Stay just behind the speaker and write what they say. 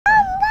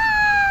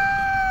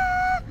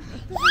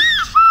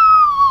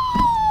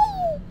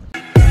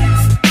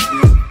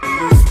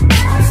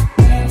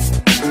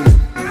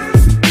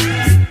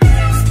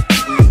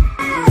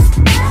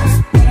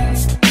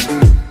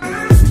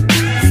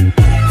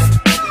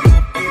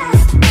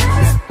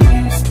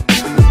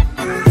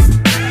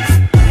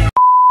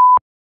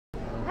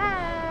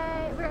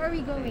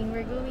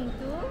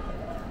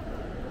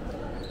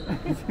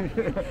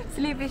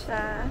Sleepy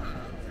siya.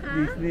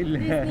 Huh?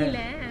 Disneyland.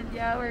 Disneyland.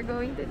 Yeah, we're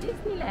going to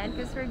Disneyland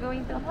because we're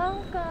going to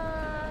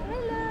Hongkong.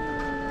 Hello!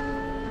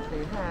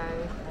 Say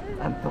hi.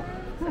 Antok.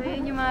 So,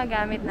 yun yung mga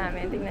gamit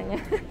namin. Tingnan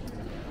niyo.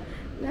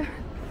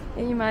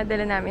 Yun yung mga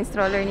dala namin.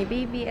 Stroller ni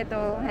baby.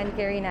 Ito, hand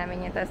carry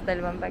namin yan. Tapos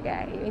dalawang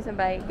bagay. Yung isang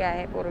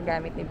bagay, puro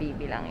gamit ni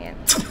baby lang yan.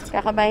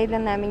 Kakabayad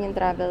lang namin yung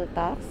travel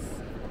tax.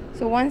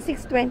 So,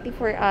 1,620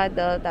 for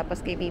adult.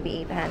 Tapos kay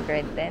baby,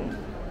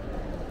 810.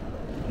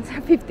 It's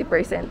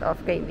 50%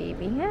 off kay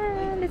baby.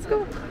 Yeah, let's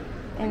go.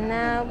 And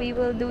now, we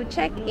will do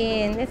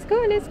check-in. Let's go,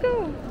 let's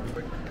go.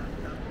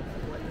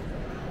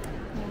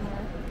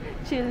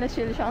 Chill na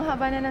chill siya. Ang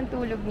haba na ng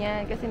tulog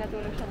niya. Kasi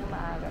natulog siya ng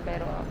maaga.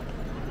 Pero,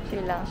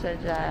 chill lang siya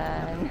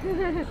dyan.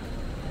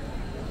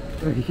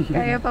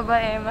 Kaya pa ba,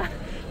 Emma?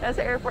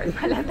 Nasa airport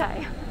pala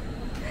tayo.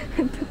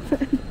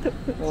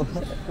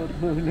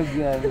 Tutulog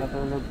yan.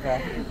 Natulog ka.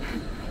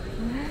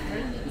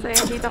 So,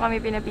 yun, dito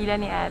kami pinapila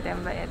ni ate.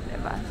 Ang bait,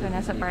 diba? So,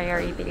 nasa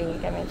priority lane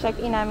kami.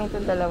 Check-in namin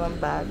itong dalawang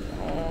bag.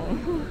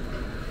 And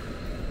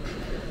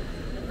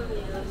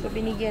so,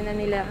 binigyan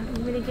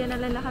na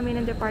nila kami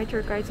ng departure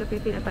card. So,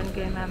 pipilapan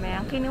ko yan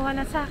mamaya. Ang kinuha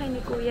na sa akin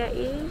ni Kuya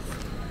is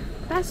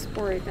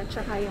passport at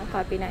saka yung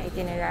copy ng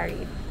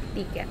itinerary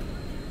ticket.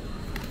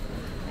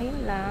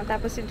 Ayun lang.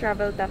 Tapos yung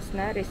travel tax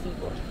na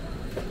resibo.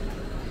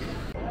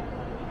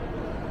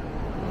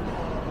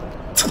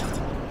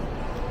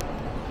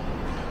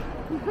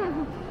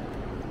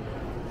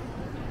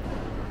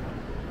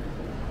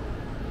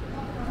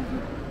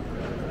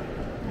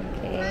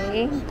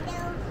 Okay.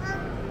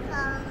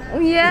 Oh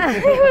yeah,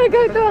 we'll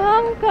go to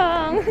Hong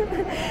Kong.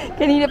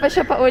 Kanina pa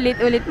siya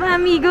paulit-ulit.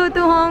 Mami, go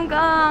to Hong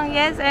Kong.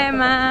 Yes,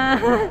 Emma.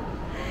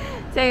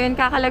 So yun,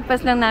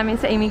 kakalagpas lang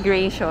namin sa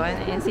immigration.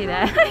 Ayan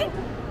sila.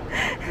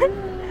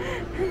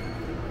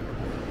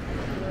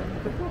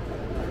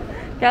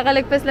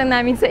 Kakalagpas lang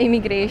namin sa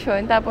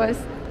immigration. Tapos,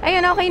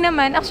 ayun, okay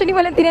naman. Actually,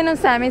 walang tinanong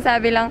sa amin.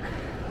 Sabi lang,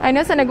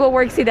 sa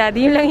nagwo-work si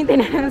Daddy. Yun lang yung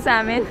tinanong sa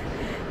amin.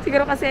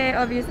 Siguro kasi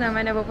obvious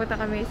naman na pupunta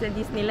kami sa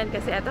Disneyland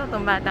kasi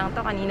itong batang to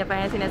kanina pa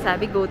yan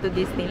sinasabi go to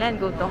Disneyland,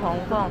 go to Hong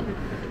Kong.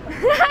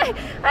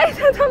 ay,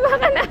 tutumba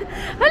ka na.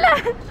 Hala!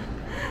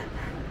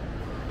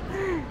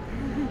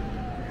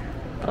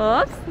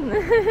 Oops!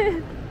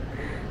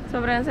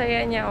 Sobrang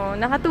saya niya, oh.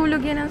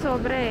 Nakatulog yan ng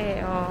sobra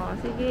eh. Oh,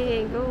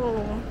 sige, go.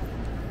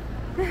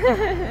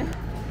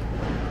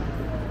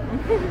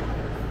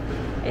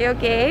 Are you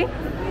okay?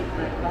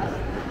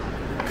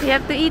 You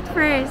have to eat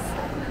first.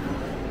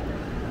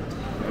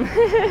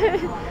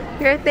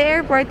 You're at the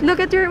airport. Look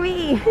at your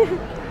way.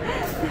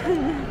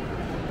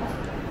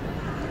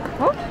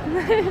 Oh.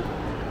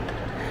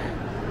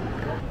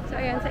 So,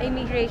 ayan, sa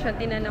immigration,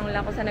 tinanong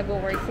lang ko sa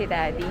nag-work si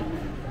Daddy.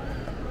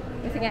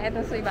 Kasi nga,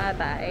 itong soy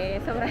bata,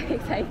 sobrang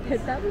excited.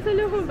 Tapos,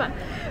 alam mo ba,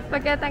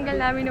 pagkatanggal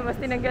namin naman,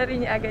 tinanggal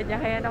rin niya agad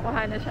niya. Kaya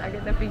nakuha na siya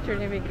agad ng picture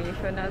ng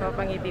immigration.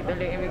 Napapangiti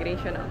tuloy yung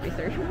immigration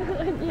officer.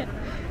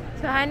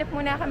 So, hanap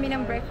muna kami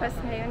ng breakfast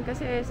ngayon.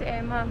 Kasi si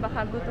Emma,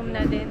 baka gutom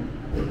na din.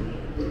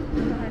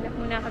 Hanap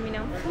muna kami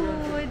ng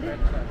food.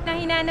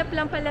 Hinanap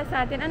lang pala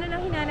sa atin. Ano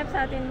lang hinanap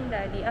sa atin,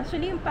 Daddy?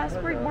 Actually, yung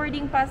passport,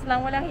 boarding pass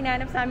lang. Wala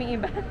hinanap sa aming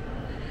iba.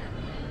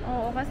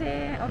 Oo,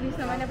 kasi obvious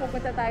naman na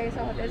pupunta tayo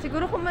sa hotel.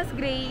 Siguro kung mas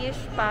grayish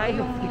pa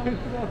yung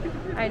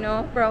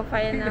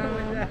profile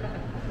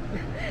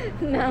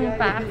ng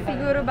pack.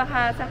 Siguro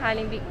baka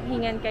sakaling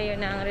hingan kayo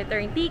ng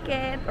return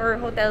ticket or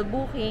hotel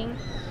booking.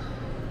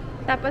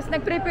 Tapos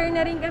nag-prepare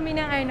na rin kami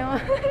ng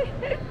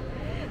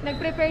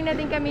nag-prepare na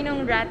din kami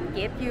ng rat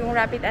kit, yung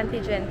rapid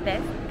antigen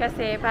test.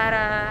 Kasi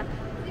para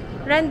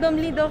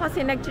randomly daw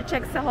kasi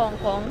nag-check sa Hong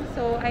Kong.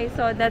 So I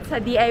saw that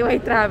sa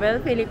DIY Travel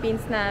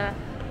Philippines na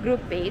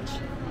group page.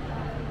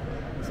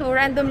 So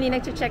randomly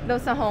nag-check daw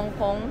sa Hong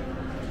Kong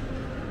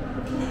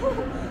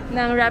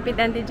ng rapid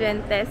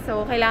antigen test.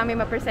 So kailangan may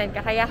ma-present ka.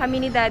 Kaya kami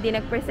ni Daddy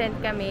nag-test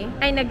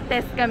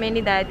kami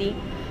ni Daddy.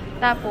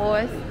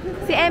 Tapos,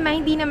 si Emma,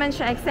 hindi naman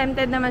siya,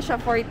 exempted naman siya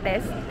for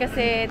test.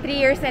 Kasi 3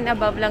 years and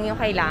above lang yung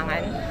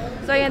kailangan.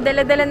 So, yun,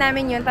 dala-dala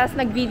namin yun. Tapos,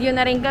 nag-video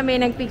na rin kami,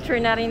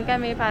 nag-picture na rin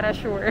kami para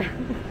sure.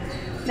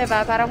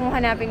 Diba? Para kung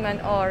hanapin man,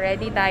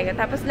 ready tayo.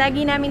 Tapos,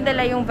 lagi namin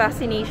dala yung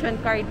vaccination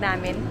card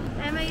namin.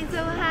 Emma is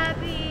so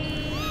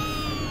happy!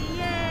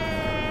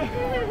 Yay!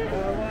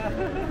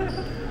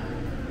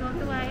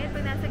 Tuwa yan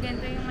pag nasa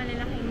ganito yung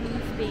malalaking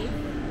space.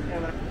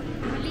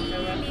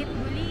 Bulilit,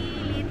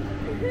 bulilit.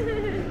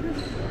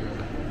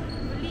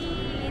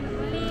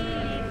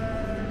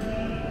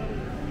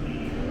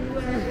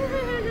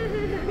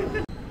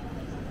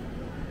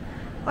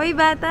 Oy,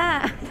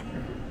 bata!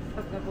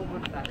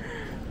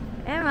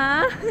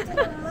 Emma?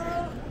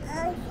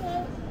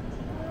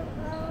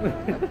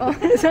 Oh,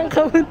 saan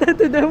ka punta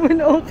to naman?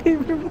 Okay,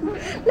 bro.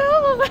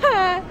 Loko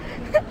ka!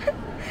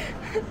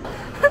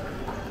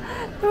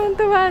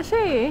 Tuwan-tuwa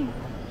siya eh.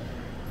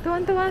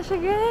 Tuwan-tuwa siya,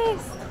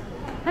 guys.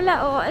 Hala,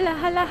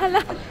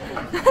 hala.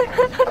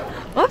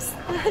 Oops!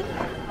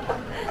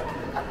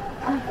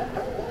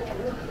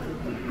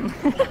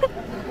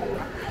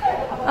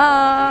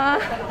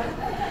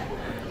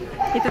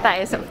 Dito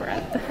tayo sa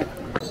front.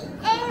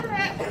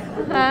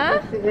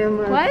 Ha? Si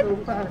Emma, What? so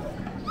fast.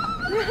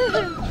 So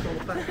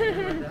fast,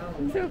 Emma daw.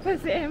 Super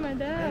si Emma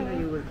daw. I know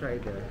you will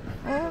try there.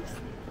 Oops.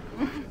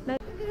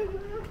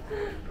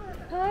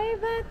 Hi,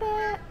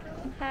 bata.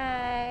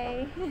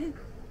 Hi.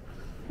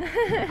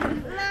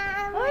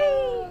 Oy!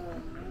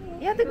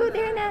 You have to go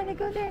there na.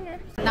 Go there na.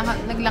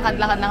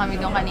 Naglakad-lakad na kami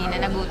doon kanina.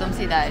 Nagutom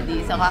si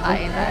Daddy. So,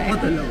 kakain tayo.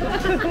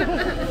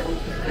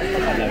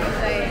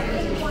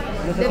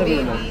 The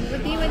baby.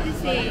 What do you want to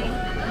say?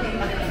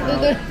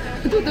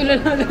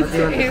 Tutulala na si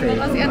Emma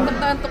kasi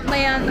antok na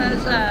yata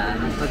siya.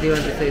 What do you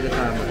want to say to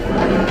Kama?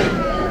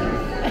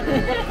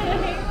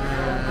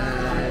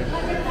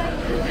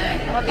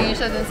 Nakatingin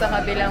siya dun sa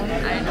kabilang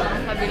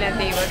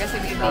table kasi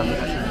may baby.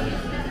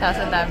 Tapos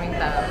ang daming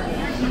tao.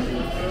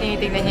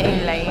 Tinitignan niya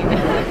yung line.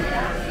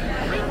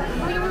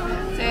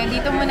 So yun,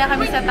 dito muna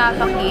kami sa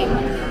Tapaki.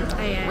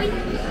 Ayan.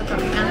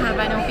 Ang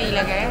haba ng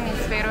pila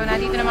guys. Pero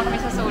nandito naman kami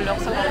sa sulok,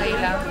 so okay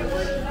lang.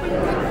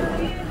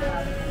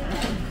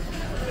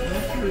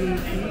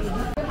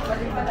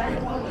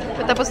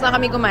 Tapos na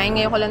kami kumain,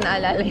 ngayon ko lang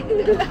naalala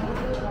yun.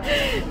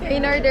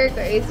 In order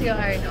ko is yung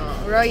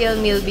Royal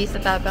Milby sa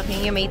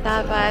Tapaki. Yung may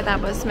tapa,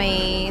 tapos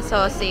may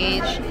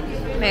sausage,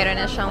 meron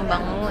na siyang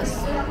bangus.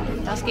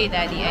 Tapos kay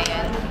Daddy,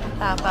 ayan,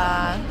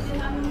 tapa,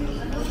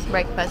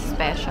 breakfast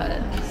special.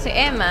 Si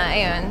Emma,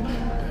 ayun,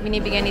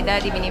 binibigyan ni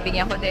Daddy,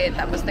 binibigyan ko din.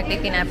 Tapos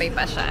nagtitinapay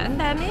pa siya. Ang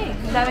dami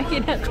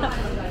kinaka.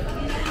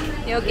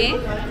 You okay?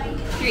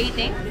 You're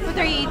eating? What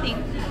are you eating?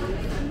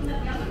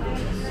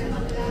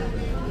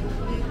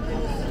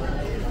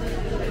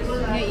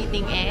 You're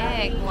eating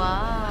egg.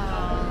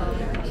 Wow.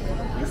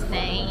 That's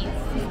nice.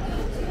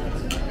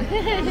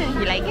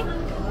 You like it?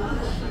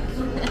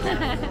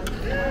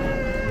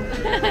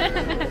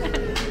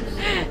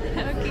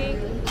 Okay.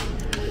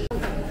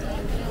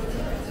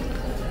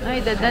 Ay,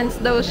 da-dance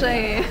daw siya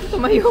eh.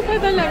 Tumayo pa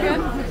talaga.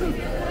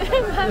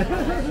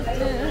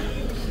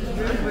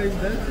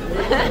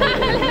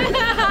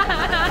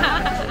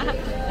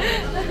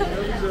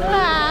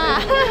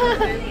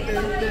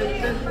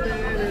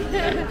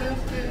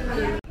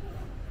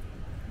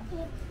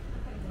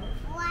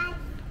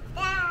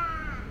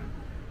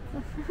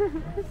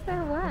 What's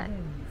that? What?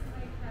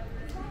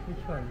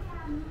 Which one?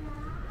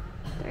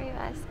 What are you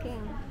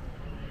asking?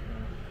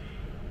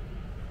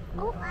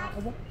 Oh,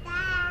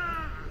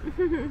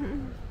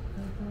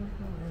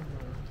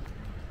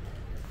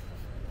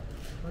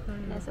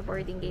 nasa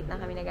boarding gate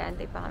na kami,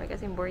 nag-aantay pa kami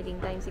kasi boarding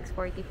time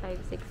 6:45,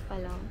 6 pa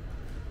lang.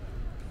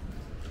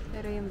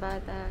 Pero yung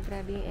bata,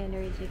 grabe yung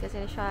energy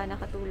kasi siya,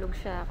 nakatulog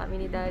siya. Kami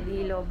ni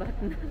Daddy, lobat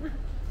na.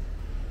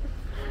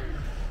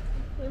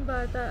 Yung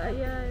bata,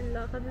 ayan,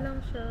 lakad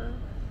lang siya.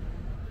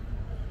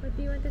 What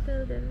do you want to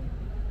tell them?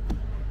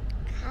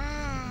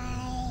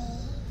 Hi.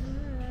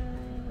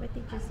 What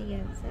did you see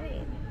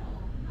outside?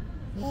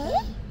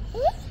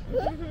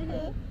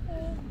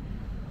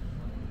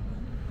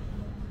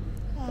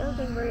 Tell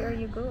them, where are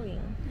you going?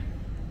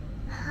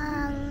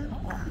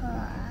 Hongkong.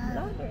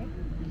 Louder.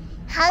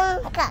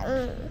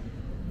 Hongkong.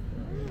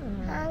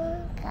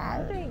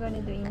 What are you gonna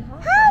do in Hong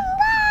Kong?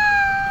 Hongkong.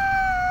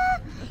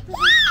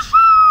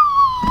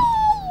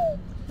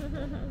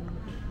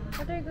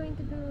 What are you going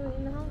to do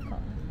in Hong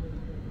Kong?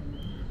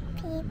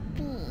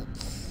 Pee-pee.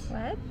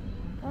 What?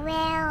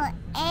 Will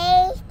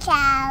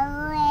Asia.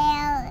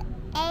 We're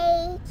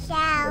in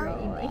Asia.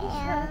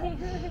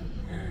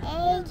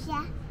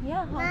 Asia.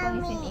 Yeah, Hong Kong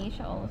is in Mommy.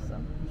 Asia also.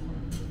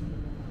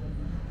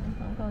 And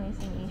Hong Kong is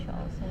in Asia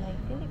also,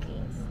 like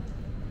Philippines.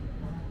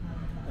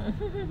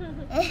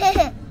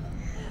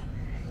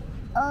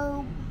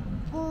 Oh,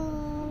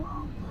 boo.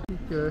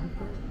 Picture.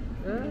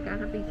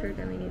 Nagkaka-picture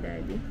kami ni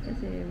Daddy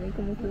kasi may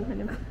kumukuha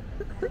na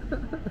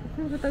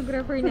yung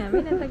photographer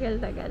namin, ang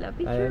tagal-tagal.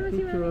 Picture mo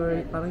si Mami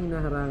Daddy. Parang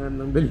hinaharangan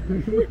ng dalawa.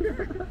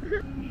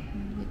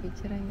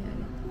 Picture niya.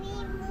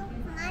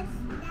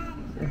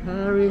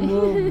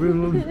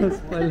 Remove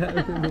mask pala.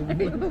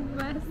 Remove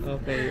mask.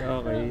 Okay.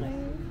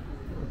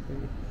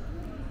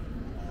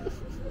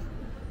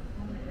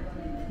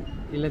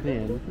 Ilan na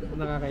yan?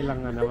 Nakakailang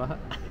nga na ba?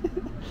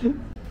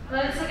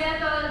 Once again,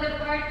 to all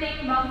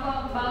departing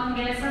Bangkok bound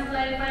guests on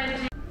flight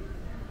 5G.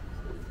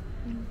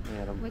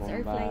 What's our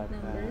flight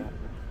number?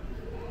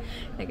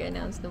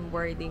 Nag-announce ng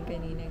boarding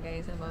kanina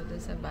guys about dun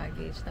sa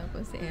baggage.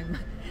 Tapos si Emma,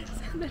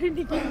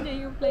 narinig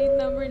niya yung flight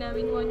number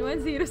namin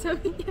 110.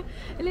 Sabi niya,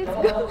 let's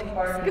go.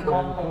 Let's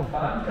go,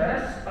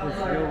 110.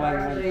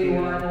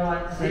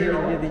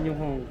 Narinig niya din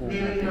yung Hong Kong.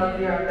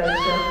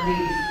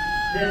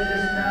 This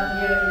is not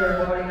yet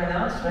your boarding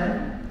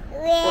announcement.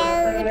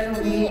 Will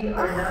be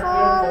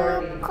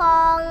Hong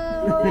Kong.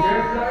 Your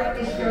flight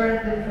is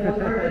currently full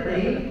for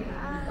today.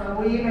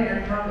 We may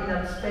not have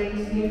enough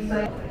space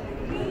inside.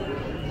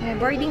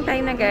 Boarding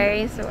time na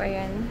guys. So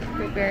ayan,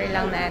 prepare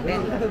lang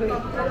natin.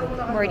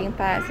 Boarding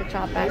pass at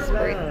saka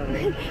passport.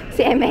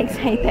 Si Emma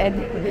excited.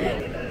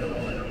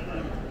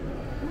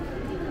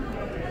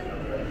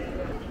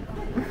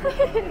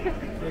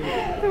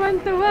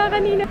 Tuwan-tuwa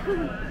kanina.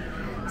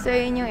 So,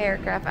 yun yung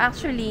aircraft.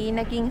 Actually,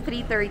 naging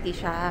 3:30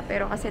 siya.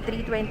 Pero kasi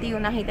 3:20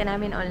 yung nakita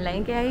namin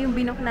online. Kaya yung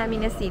binook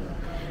namin na seat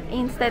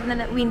instead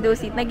na window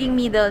seat, naging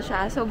middle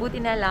siya. So, buti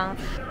na lang.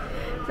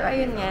 So,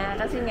 ayun nga.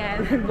 Kasi nga,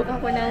 nag-book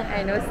ako ng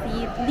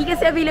seat. Hindi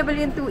kasi available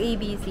yung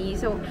 2ABC.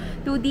 So,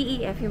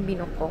 2DEF yung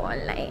binook ko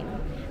online.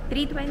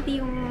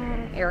 320 yung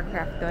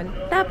aircraft doon.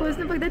 Tapos,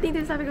 nung pagdating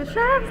doon, sabi ko,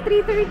 shucks,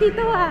 330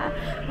 to ah.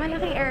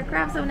 Malaking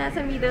aircraft. So,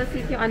 nasa middle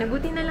seat yung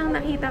buti na lang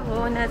nakita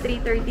ko na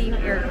 330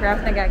 yung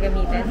aircraft na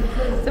gagamitin.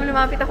 So,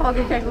 lumapit ako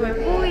agad kaya kumain,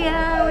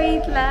 kuya,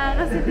 wait lang.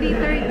 Kasi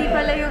 330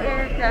 pala yung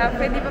aircraft.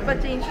 Pwede pa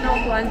pa-change na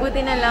upuan.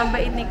 Buti na lang,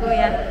 bait ni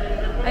kuya.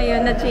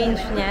 Ayun, na-change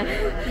niya.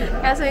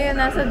 Kaso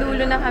yun, nasa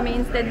dulo na kami.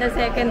 Instead na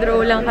second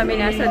row lang kami,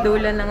 nasa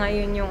dulo na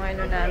ngayon yung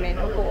namin,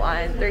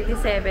 upuan.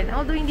 37.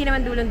 Although, hindi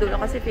naman dulo-dulo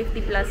kasi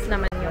 50 plus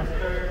naman yung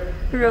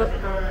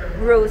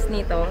rows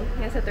nito.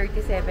 Nasa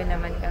 37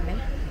 naman kami.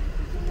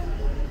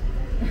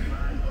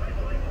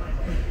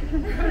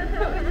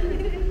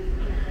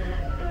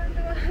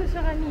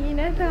 Siya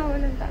kanina, tawa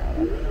ng tawa.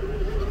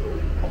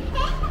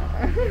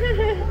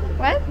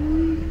 What?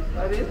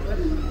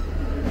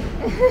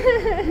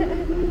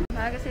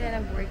 Maaga sila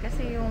nag-board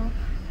kasi yung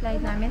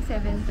flight namin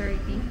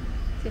 7:30.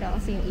 Sila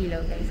kasi yung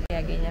ilaw guys,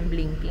 kaya ganyan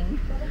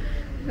blinking.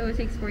 So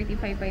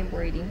 6:45 pa yung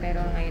boarding pero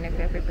ngayon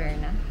nagpe-prepare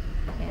na.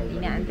 And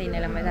inaantay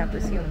na lang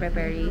matapos yung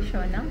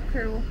preparation ng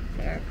crew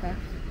sa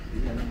aircraft.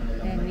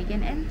 Then we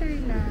can enter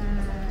na.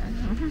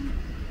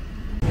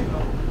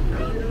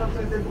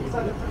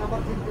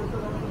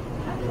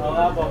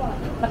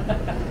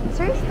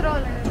 Sir,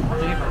 stroller.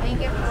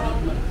 Thank you po.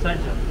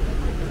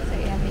 So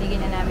yan,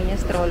 binigyan na namin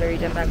yung stroller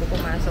dyan bago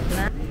pumasok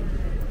na.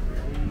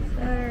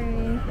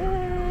 Sorry.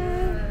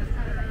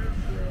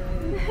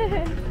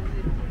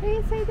 We're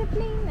inside the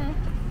plane na.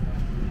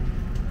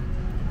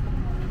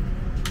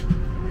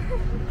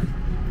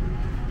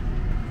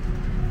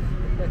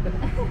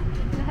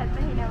 Lahat na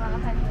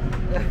hinawakan.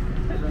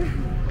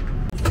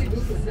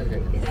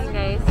 Ayan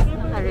guys,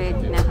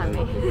 naka-ready na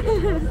kami.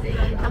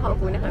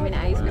 Nakaupo na kami,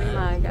 naayos ko yung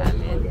mga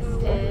gamit.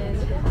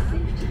 And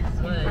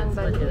ang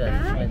balita,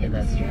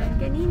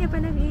 kanina pa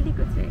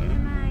nag-ilikot si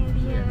Emma,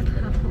 hindi niya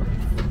natapos.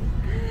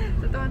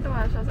 So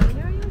tuwa-tuwa siya, sabi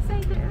niya, are you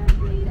inside the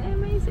airplane?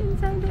 Emma is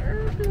inside the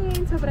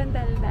airplane. Sobrang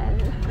dal-dal.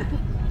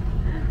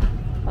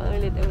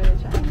 Paulit-ulit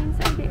siya, I'm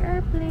inside the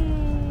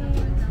airplane.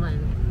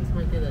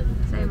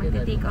 So,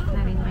 magte-take off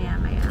na rin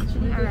maya-maya.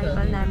 Actually,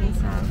 arrival namin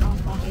sa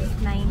Hongkong is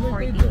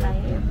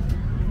 9:45.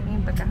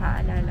 Yung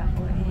pagkakaalala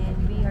ko. And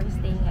we are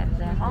staying at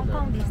the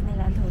Hongkong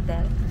Disneyland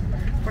Hotel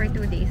for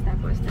 2 days.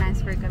 Tapos,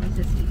 transfer kami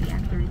sa city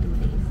after 2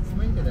 days.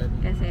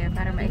 Kasi,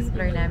 para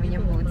ma-explore namin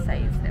yung both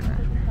sides, diba?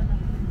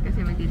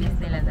 Kasi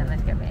magdi-Disneyland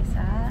naman kami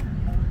sa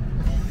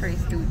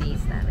first 2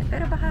 days namin.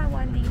 Pero baka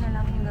 1 day na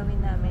lang yung gawin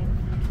namin.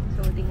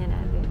 So, tingnan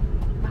natin.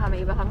 Baka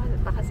may iba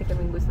pa kasi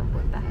kaming gustong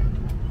puntahan.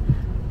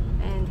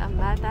 And ang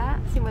bata,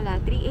 simula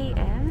 3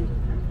 AM,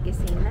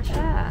 gising na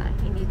siya.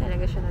 Hindi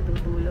talaga siya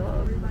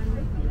natutulog.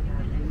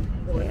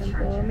 Ayan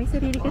po. May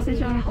sarili kasi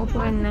siyang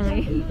upuan na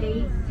ngayon.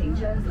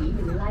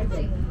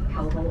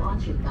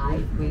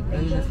 Wait,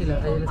 ayun na sila,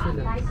 ayun na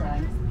sila.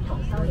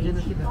 Ayun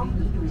na sila.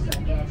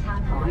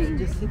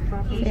 Just sit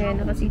properly. Kaya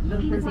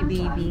nakaseatbelt na si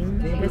baby.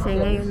 Kasi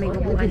ngayon may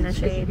upuan na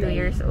siya. 2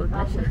 years old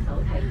na siya.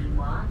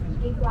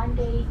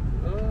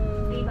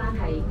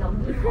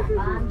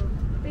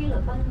 菲律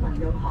賓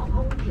民用航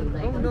空條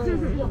例禁止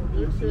使用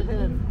電子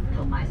煙，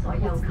同埋所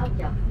有吸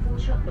入、呼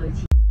出類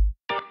似。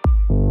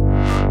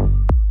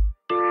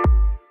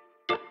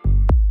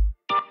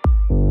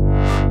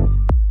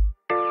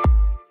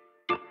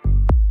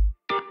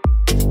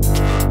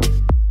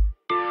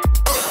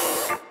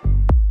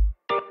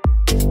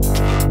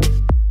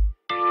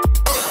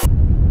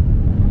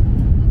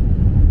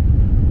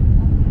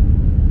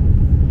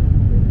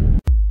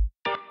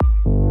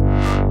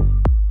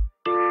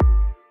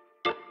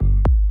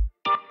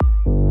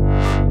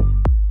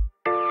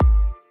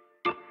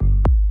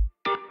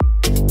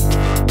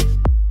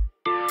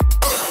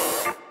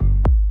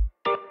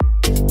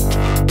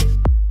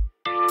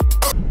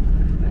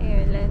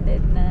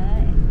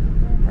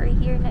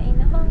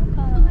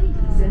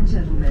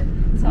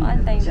So,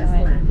 on time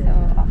naman. So,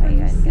 okay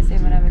yun. Kasi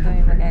marami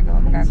kami magagawa.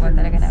 Magagawa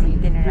talaga namin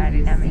yung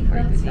itinerary namin for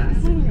today.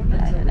 Yung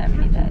plano namin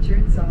ni Dad.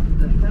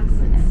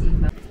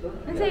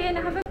 Ang saya,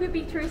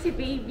 nakapag-picture si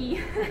baby.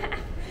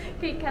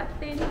 Kay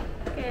Captain.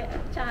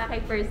 Tsaka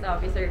kay First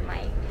Officer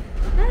Mike.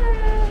 Hi!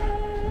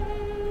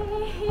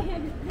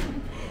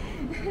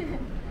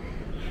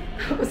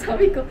 Tapos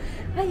sabi ko,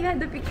 I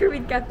had a picture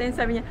with Captain.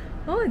 Sabi niya,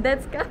 oh,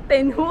 that's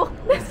Captain Hook.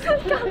 That's not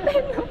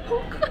Captain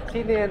Hook.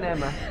 Sino yan,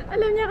 Emma?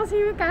 Alam niya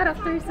kasi yung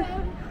characters.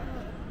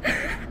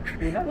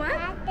 What?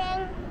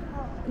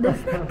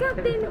 That's not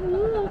Captain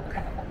Hook.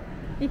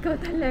 Ikaw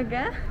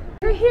talaga?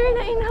 We're here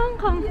na in Hong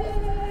Kong.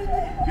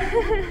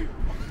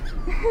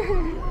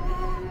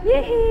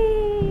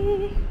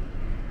 Yay!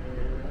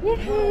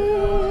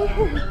 Yay!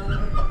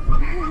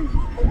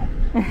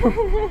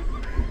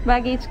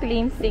 Baggage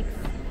claim 6.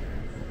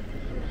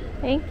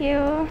 Thank you.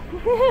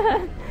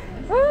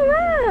 Oh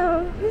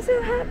wow! I'm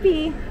so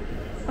happy.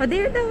 Oh,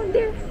 they're down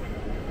there.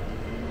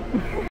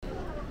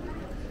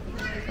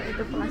 So,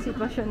 ito po ang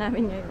sitwasyon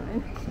namin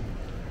ngayon.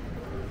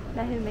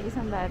 Dahil may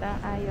isang bata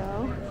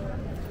ayaw.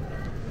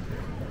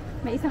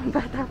 May isang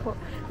bata po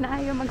na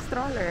ayaw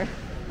mag-stroller.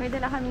 May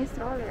dala kaming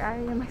stroller,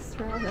 ayaw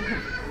mag-stroller.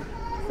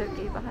 So,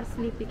 okay, baka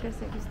sleepy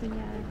kasi gusto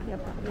niya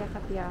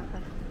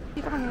yapak-yapak.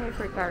 Dito kami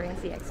for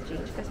currency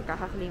exchange kasi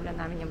kaka-claim lang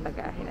namin yung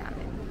bagahe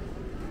namin.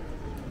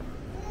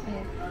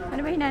 Ayan. Ano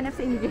ba hinanap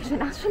sa immigration?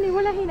 Actually,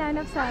 wala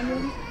hinanap sa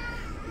amin.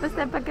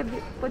 Basta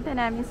pagpunta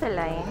namin sa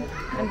line,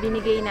 ang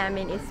binigay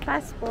namin is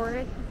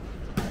passport,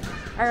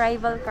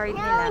 arrival card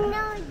nila.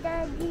 No,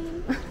 Daddy.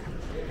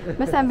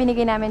 Basta ang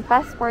binigay namin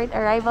passport,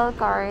 arrival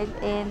card,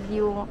 and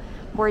yung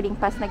boarding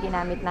pass na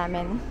ginamit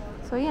namin.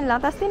 So, yun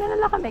lang. Tapos,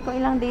 tinanong kami kung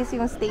ilang days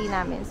yung stay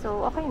namin.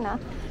 So, okay na.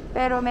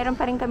 Pero, meron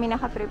pa rin kami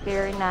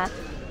naka-prepare na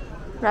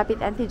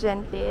rapid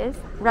antigen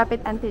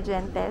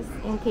test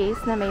in case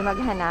na may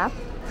maghanap.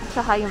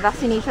 Tsaka yung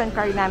vaccination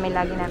card namin,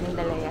 lagi namin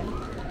dala yan.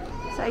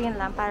 So, ayun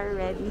lang. Para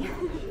ready.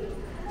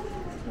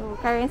 So,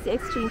 currency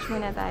exchange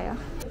muna tayo.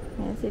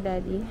 Ayan si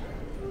Daddy.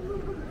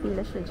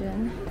 Pila siya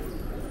dyan.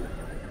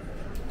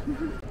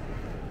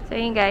 So,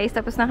 ayun guys.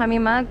 Tapos na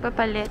kami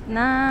magpapalit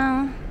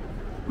ng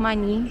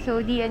money.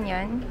 So, diyan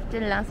yun.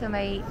 Diyan lang sa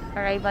may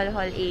arrival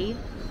hall A.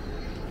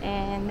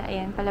 And,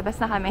 ayan, palabas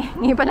na kami.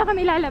 Ngayon pala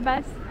kami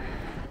lalabas.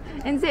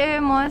 And si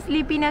Emo,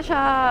 sleepy na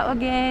siya.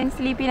 Again,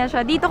 sleepy na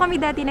siya. Dito kami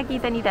dati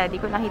nakita ni Daddy.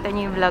 Kung nakita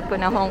niyo yung vlog ko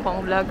na Hong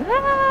Kong vlog.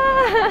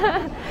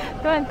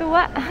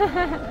 Tuwan-tuwa.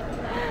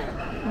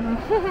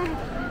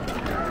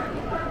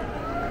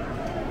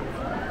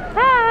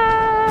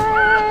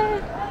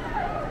 Hi!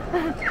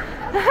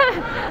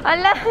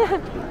 Ala!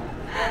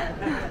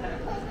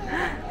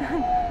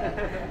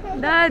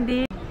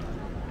 Daddy!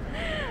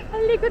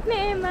 Ang likot ni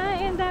Emma.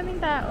 Ang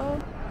daming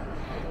tao.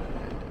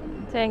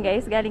 So yun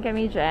guys, galing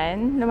kami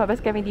dyan.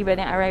 Lumabas kami diba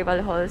ng arrival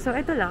hall. So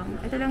ito lang.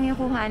 Ito lang yung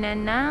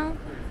kuhanan ng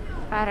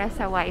para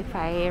sa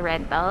wifi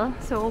rental.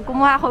 So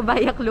kumuha ako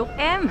via Klook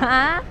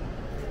Emma.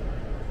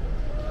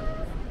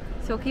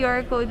 So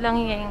QR code lang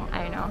yung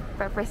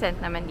per%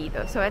 naman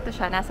dito. So ito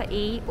siya, nasa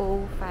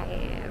A05.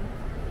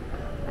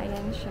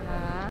 Ayan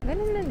siya.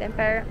 Ganun lang din.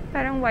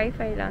 Parang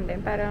wifi lang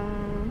din.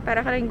 Para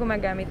ka rin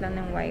gumagamit lang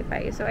ng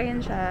wifi. So ayan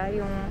siya,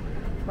 yung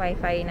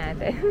wifi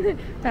natin.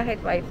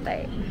 Bakit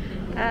wifi?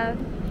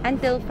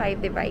 Until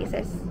 5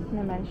 devices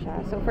naman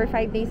siya. So, for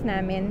 5 days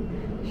namin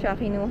siya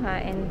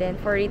kinuha and then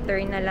for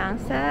return na lang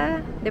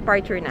sa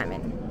departure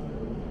namin.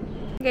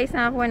 Guys,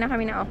 nakakuha na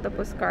kami ng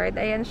octopus card.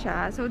 Ayan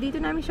siya. So, dito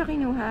namin siya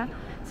kinuha.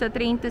 Sa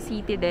train to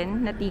city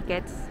din na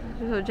tickets.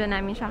 So, dyan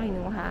namin siya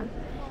kinuha.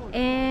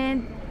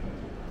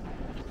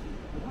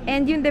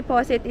 And yung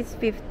deposit is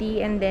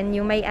 50 and then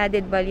yung may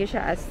added value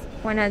siya as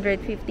 150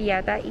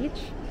 yata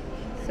each.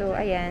 So,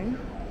 ayan.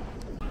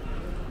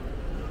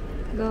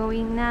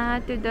 Going na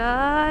to the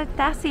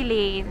taxi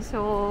lane. So,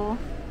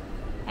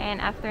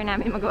 ayan, after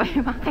namin magawa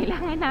yung mga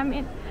kailangan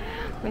namin,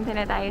 punta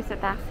na tayo sa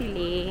taxi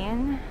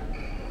lane.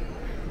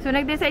 So,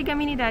 nag-decide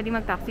kami ni Daddy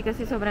mag-taxi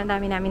kasi sobrang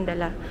dami namin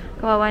dala.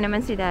 Kawawa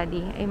naman si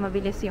Daddy. Ay,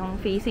 mabilis yung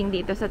facing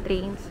dito sa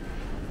trains.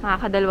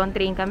 Makakadalawang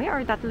train kami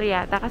or 3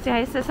 yata. Kasi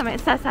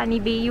sa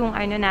Sunny Bay yung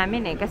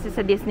namin kasi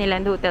sa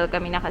Disneyland Hotel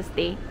kami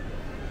nakastay.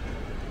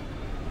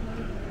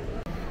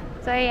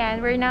 So, ayan,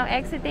 we're now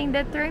exiting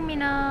the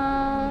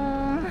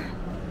terminal.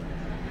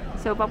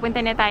 So, papunta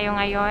na tayo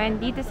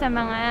ngayon dito sa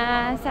mga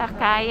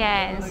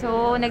sakayan.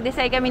 So,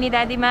 nag-decide kami ni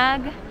Daddy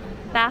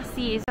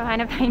mag-taxi. So,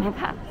 hanap tayo ng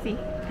taxi.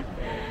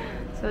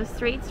 So,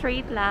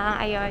 straight lang.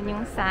 Ayun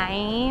yung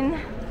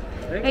sign.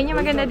 Ayun yung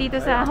maganda dito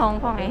sa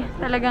Hong Kong eh.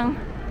 Talagang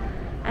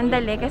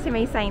andali kasi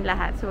may sign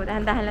lahat. So,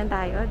 dahan-dahan lang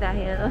tayo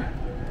dahil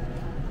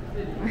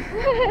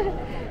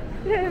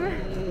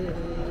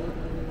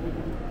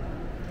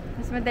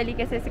mas madali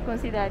kasi kung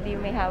si Daddy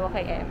may hawak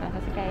kay Emma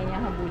kasi kaya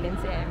niya habulin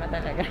si Emma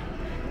talaga.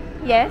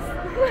 Yes?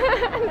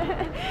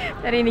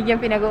 Narinig yung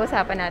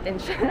pinag-uusapan natin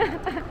siya.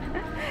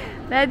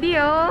 Daddy,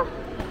 oh!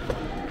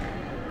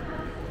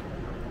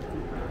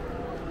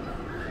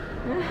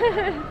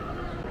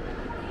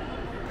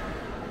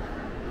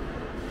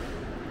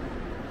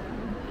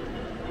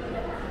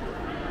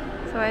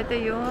 So, ito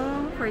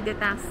yung for the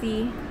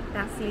taxi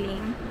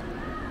lane.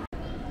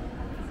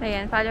 So,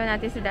 ayan, follow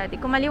natin si Daddy.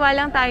 Kumaliwa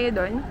lang tayo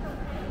doon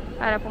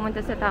para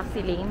pumunta sa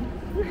taxi lane.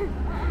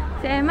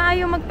 Si Emma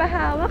ayaw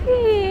magpahawak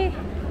eh.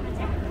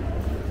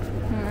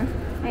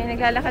 Ay,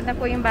 naglalakad na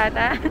po yung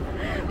bata.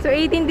 So,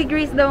 18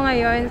 degrees daw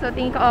ngayon. So,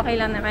 tingin ko okay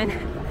lang naman.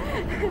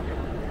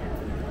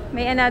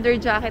 May another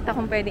jacket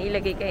akong pwede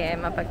ilagay kay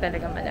Emma pag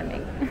talaga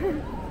malamig.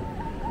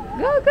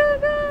 Go, go,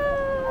 go!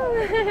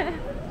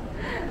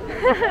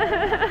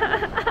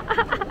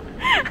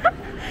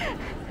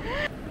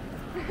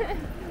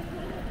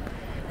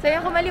 So,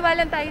 yung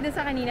kumaliwa lang tayo dun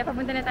sa kanina.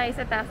 Papunta na tayo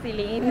sa taxi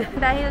lane.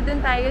 Dahil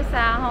dun tayo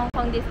sa Hong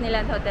Kong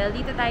Disneyland Hotel.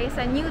 Dito tayo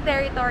sa New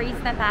Territories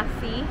na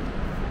taxi.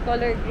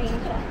 Color green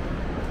siya.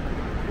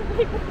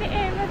 Likot ni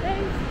Emma,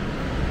 guys.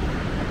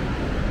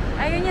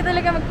 Ayaw niya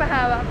talaga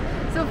magpahawak.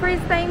 So,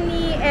 first time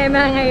ni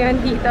Emma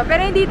ngayon dito.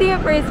 Pero hindi ito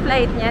yung first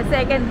flight niya.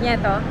 Second niya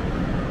to.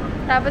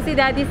 Tapos si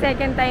Daddy,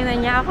 second time na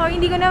niya. Ako,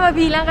 hindi ko na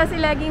mabilang kasi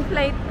laging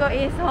flight ko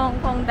is Hong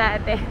Kong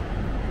dati.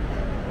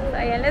 So,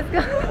 ayan, let's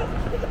go.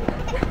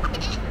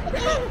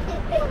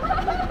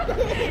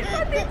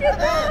 What did you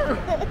do?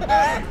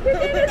 You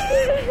didn't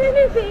see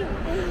anything.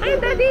 Ay,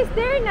 Daddy is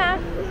there na.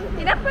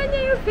 Tinakpan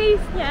niya yung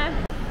face niya.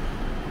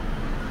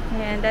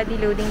 Ayan, Daddy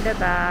loading the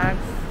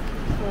bags.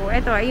 So,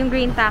 eto, yung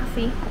green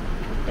taxi.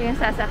 Ito yung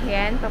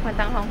sasakyan.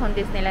 Papuntang Hongkong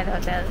Disneyland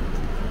Hotel.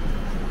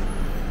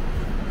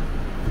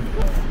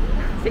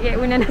 Sige,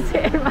 una na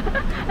si Emma.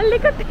 Ang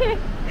likot eh.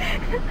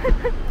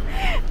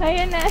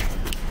 Ayan na.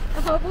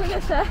 Nakaupo na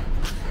siya.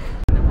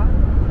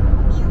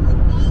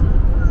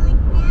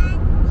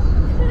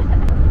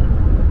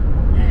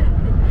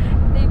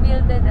 They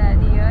build the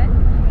Daddy yun.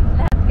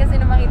 Lahat kasi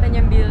na makita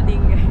niyang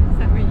building.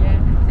 Sabi niya,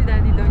 si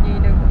Daddy daw niya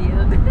yung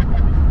nag-build.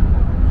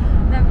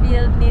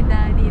 Na-build ni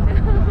Daddy daw.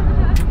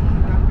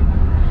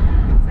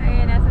 So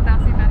ayan, nasa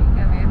taxi pa rin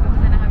kami.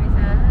 Pupunta na kami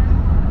sa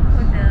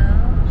hotel.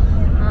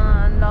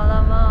 Lola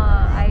mo,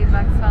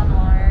 bags pa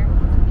more.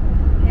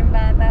 Yung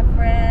bata,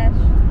 fresh.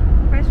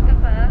 Fresh ka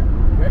pa.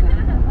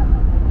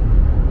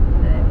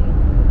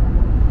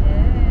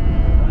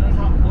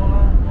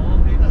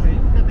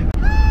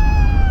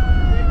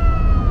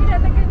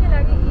 Pinatagal niya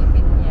lagi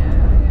ipit niya.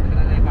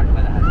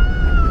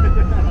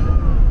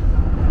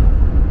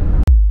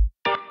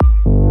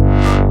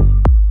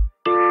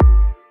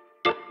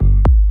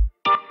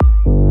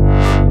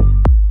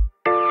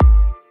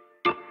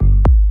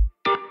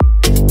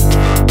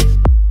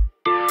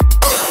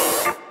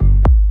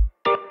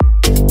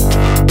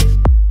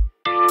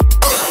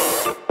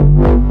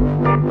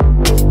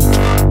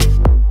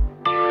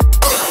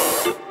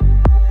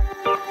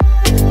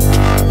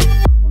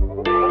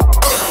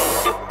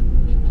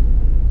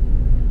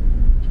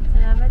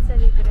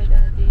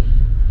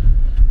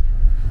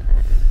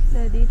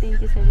 Thank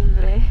you sa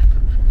libre.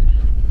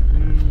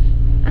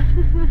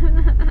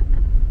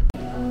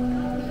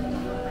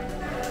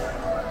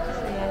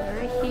 So yeah,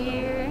 we're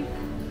here.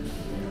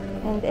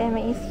 And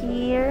Emma is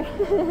here.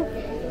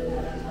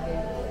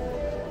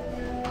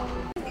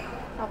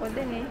 Ako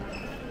din eh.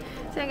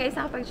 So guys,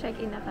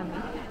 nakapag-check-in na kami.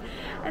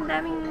 Ang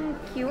daming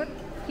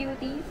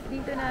cuties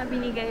dito na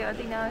binigay. O,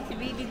 tingnan si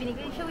baby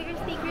binigay. Show your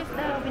stickers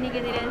daw.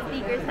 Binigay nila yung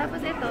stickers.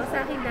 Tapos ito,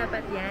 sa akin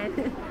dapat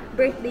yan.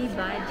 Birthday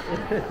badge.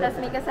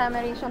 Tapos may kasama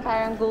rin siyang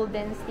parang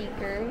golden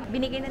sticker.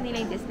 Binigay na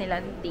nila yung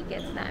Disneyland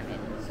tickets namin.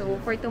 So,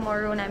 for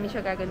tomorrow namin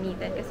siya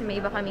gagamitan. Kasi may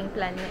iba kaming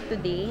plan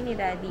today ni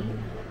Daddy.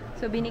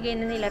 So, binigay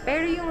na nila.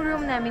 Pero yung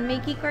room namin,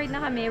 may keycard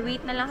na kami.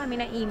 Wait na lang kami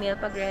ng email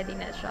pag ready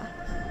na siya.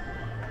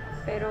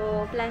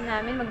 Pero, plan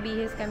namin,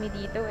 magbihis kami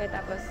dito eh.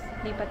 Tapos,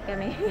 lipat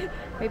kami.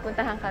 May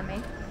puntahan kami.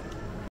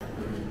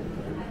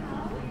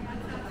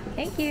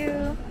 Thank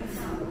you!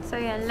 So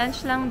yan,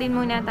 lunch lang din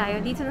muna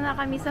tayo. Dito na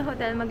kami sa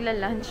hotel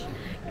magla-lunch.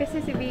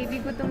 Kasi si baby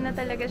gutom na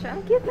talaga siya.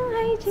 Ang cute ng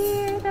high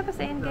chair! Tapos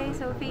ayan guys,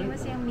 so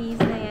famous yung maze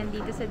na yan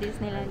dito sa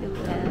Disneyland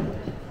Hotel.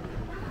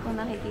 Kung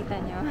nakikita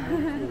nyo.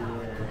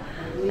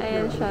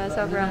 Ayan siya,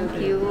 sobrang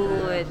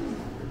cute.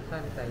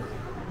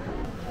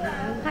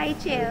 Hi,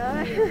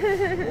 chill!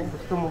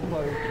 Gusto mo ba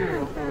yung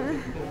chill?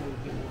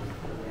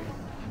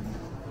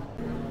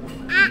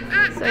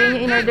 So yun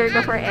yung in-order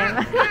ko for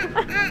Emma.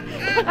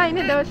 Kain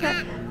na daw siya.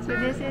 So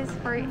this is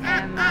for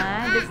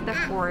Emma. This is the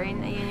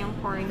corn. Ayan yung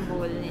corn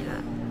bowl nila.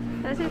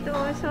 Tapos ito,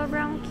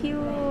 sobrang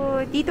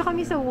cute. Dito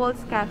kami sa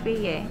Waltz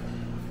Cafe eh.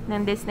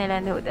 Ng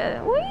Disneyland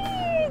Hotel. Uy!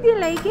 Do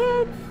you like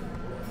it?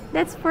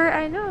 That's for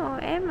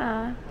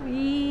Emma.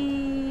 Wee!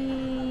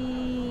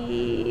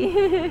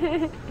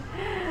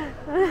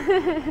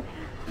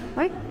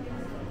 Uy!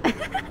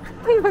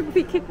 Uy,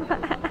 magpikit pa.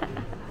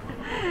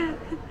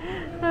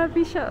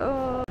 Happy siya,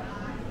 oh.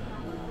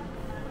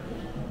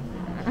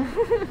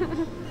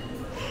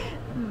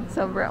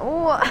 Sobra.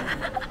 Oh.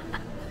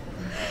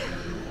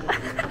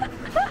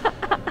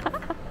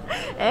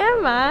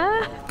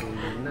 Emma!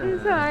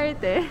 So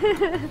arte.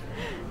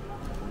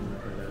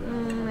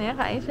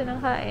 Kain siya ng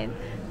kain.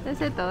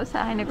 Tapos ito,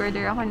 sa akin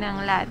nag-order ako ng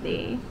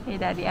latte. Kay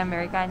Daddy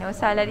Americano.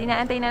 Salad.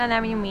 Inaantay na lang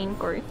namin yung main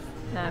course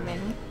namin.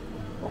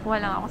 Kukuha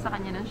lang ako sa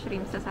kanya ng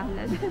shrimp sa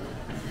salad.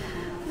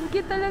 Ang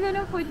cute talaga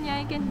ng food niya.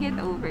 I can't get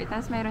over.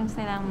 Tapos meron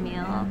silang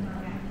milk.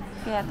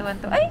 Kaya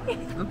tuwan-tuwa. Ay!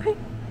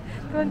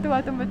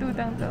 Tuwan-tuwa itong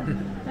batutang to.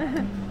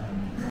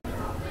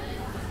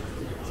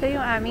 So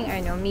yung aming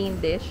main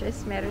dish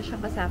is meron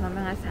siyang kasama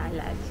mga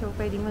salad. So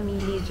pwedeng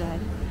mamili dyan.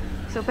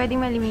 So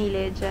pwedeng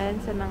mamili dyan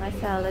sa mga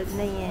salad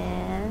na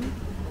yan.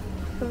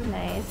 So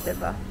nice,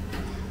 diba?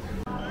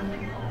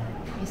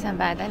 Isang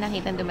bata,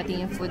 nakita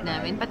dumating yung food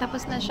namin.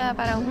 Patapos na siya.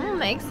 Parang,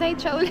 na-excite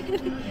siya ulit.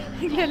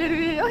 Naglalaro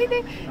yun. Oh,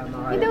 hindi.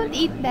 We don't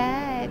eat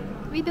that.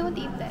 We don't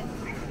eat that.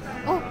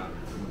 Oh!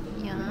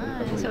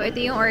 Yan. So, ito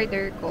yung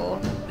order ko.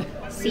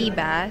 Sea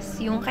bass.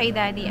 Yung kay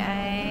Daddy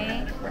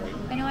ay...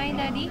 Ano nga yung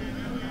Daddy?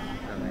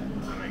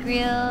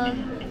 Grilled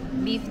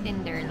beef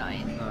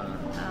tenderloin.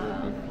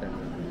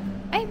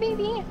 Ay,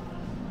 baby!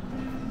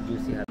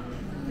 Juicy hot.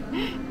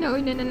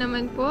 Nauna na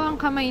naman po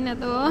ang kamay na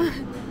to.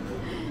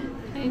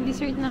 Yung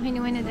dessert na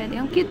kinuha na Daddy.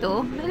 Ang cute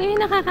oh. Alam niyo,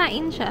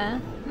 nakakain siya.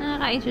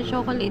 Nakakain siya.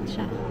 Chocolate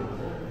siya.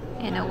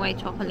 Ayan, white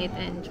chocolate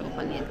and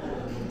chocolate.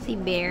 Si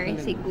Bear,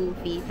 si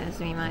Goofy,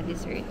 tapos may mga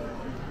dessert.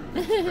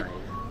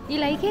 You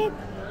like it?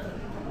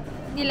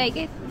 Do you like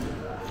it?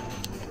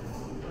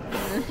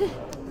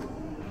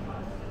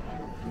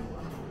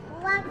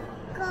 What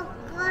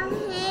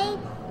chocolate?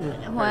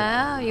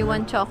 Wow, you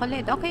want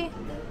chocolate? Okay.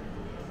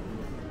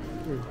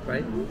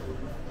 Right?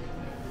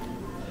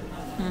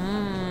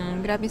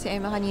 Grabe si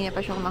Emma, kanina pa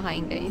siya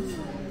kumakain, guys.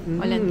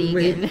 Walang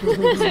tigil.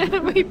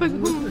 May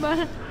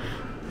pagbumba.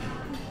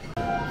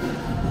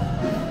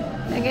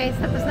 Guys,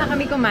 tapos na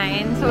kami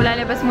kumain. So,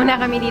 lalabas muna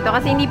kami dito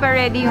kasi hindi pa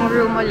ready yung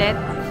room ulit.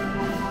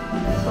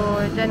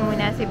 So, dyan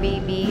muna si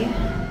baby.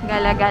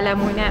 Gala-gala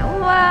muna.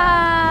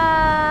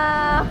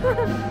 Wow!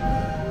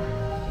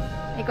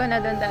 Ikaw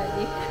na doon,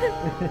 daddy.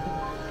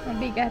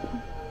 Mabigat.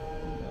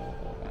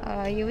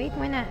 You wait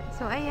muna.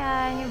 So,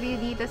 ayan, yung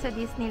view dito sa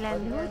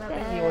Disneyland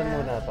Hotel.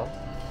 Iwan muna to.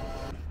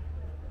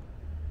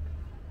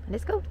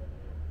 Let's go.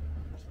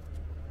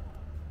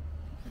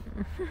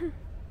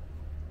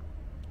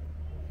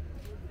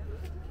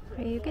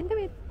 You can do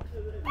it.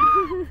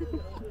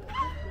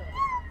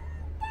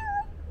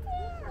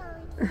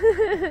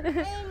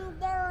 I'm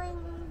going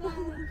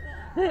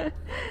downstairs.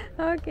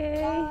 Okay.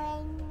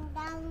 Going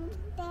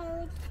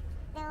downstairs.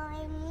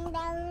 Going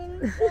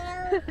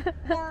downstairs.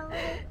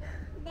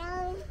 Going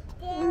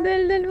downstairs.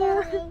 Dal mo.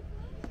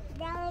 Going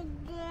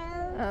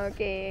downstairs.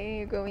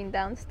 Okay, you're going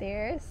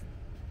downstairs.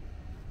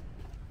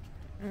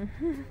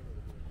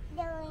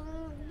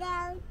 Going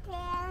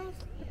downstairs.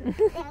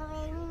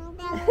 Going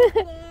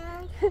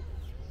downstairs.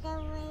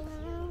 Going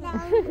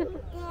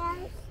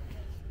downstairs.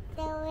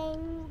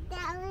 Going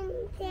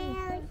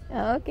downstairs.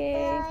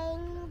 Okay.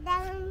 Going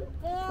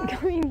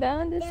downstairs. Going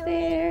down the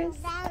stairs.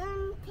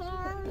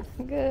 Downstairs.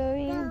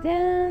 Going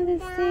down the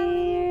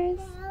stairs.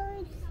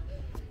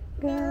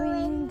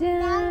 Going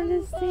down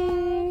the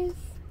stairs.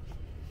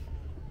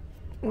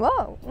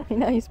 Wow!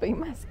 Inayos pa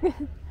yung mask.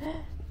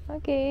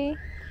 Okay.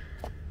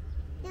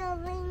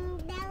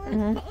 Going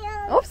Mhm.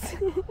 downstairs. Oops!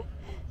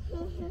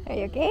 Are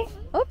you okay?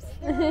 Oops!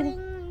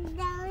 Going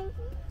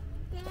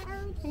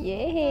downstairs.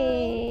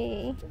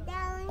 Yay!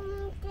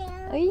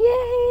 Downstairs. Oh,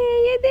 yay!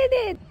 You did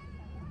it!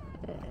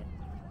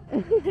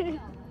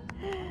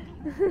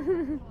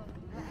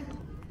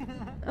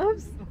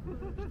 Oops!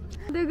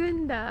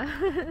 Ganda.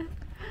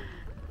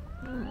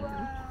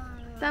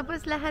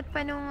 Tapos lahat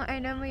pa nung,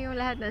 ano mo yung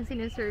lahat ng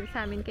sinuserve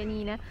sa amin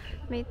kanina,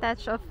 may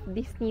touch of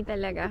Disney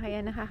talaga,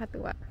 kaya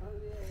nakakatuwa.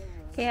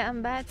 Kaya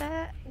ang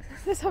bata,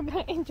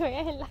 sobrang enjoy,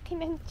 ang laki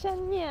ng tiyan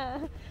niya.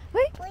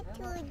 Uy! What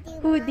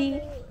hoodie? Hoodie.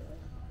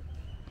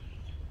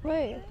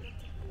 Uy!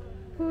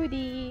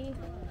 Hoodie.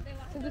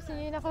 So gusto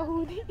niya yung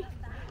naka-hoodie.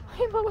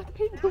 Ay, what are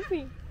you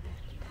doing?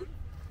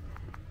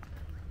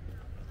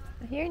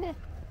 Here na.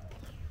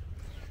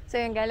 So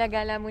yung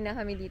gala-gala muna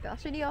kami dito.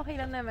 Actually, okay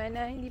lang naman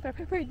na hindi pa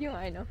prepared yung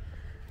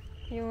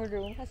yung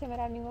room kasi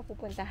maraming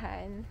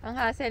mapupuntahan. Ang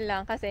hassle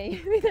lang kasi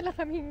may dala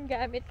kaming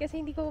gamit kasi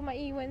hindi ko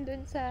maiwan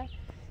dun sa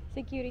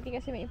security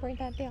kasi may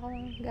importante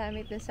akong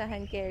gamit dun sa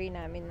hand carry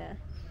namin na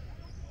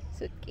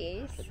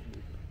suitcase.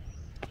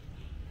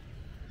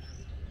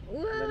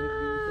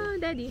 Wow!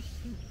 Daddy!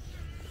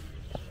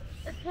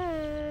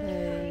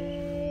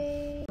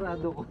 Hi!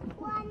 Sarado ko.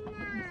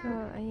 So,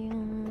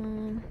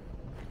 ayun.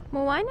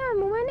 Moana!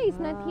 Moana is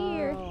not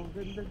here. Wow,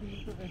 ganda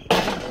dito eh.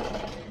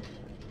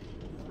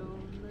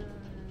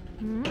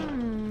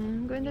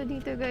 Ganda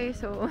dito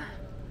guys. So,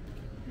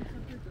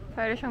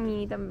 para siyang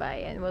mini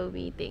tambayan while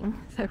waiting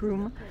sa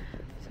room.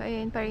 So,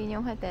 ayun pa rin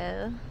yung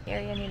hotel.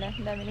 Area nila.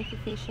 Ang dami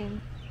nag-fishing.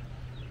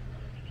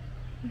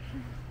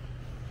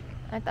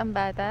 At ang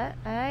bata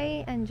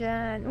ay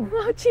andyan.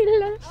 Wow, chill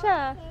lang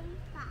siya.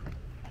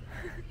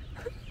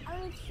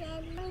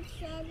 Ocean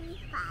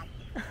Park.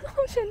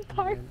 Ocean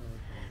Park.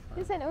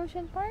 Is an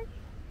Ocean Park?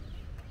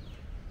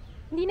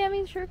 Hindi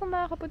namin sure kung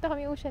makakapunta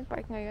kami Ocean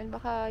Park ngayon.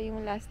 Baka yung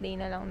last day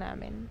na lang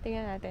namin.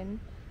 Tingnan natin.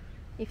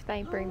 If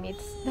time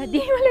permits. Daddy,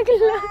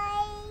 malagla.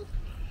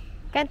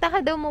 Kanta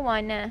ka daw,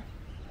 Moana.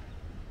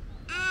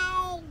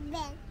 I've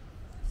been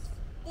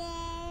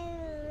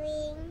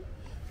staring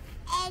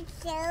at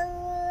the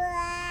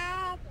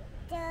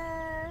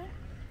water.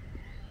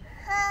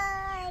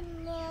 Her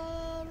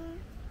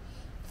name,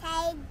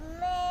 I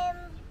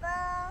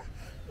remember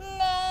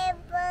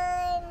never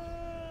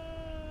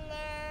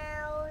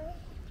now.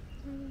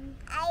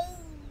 I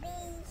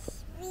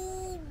wish,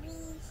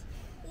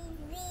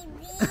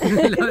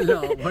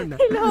 Niloloko na.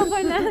 Iloko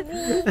na.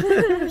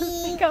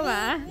 Ikaw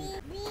ah.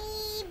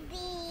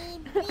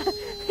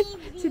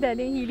 Si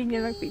Daddy yung hiling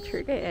niya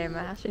mag-picture kay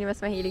Emma. Actually,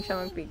 mas mahilig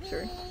siya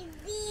mag-picture.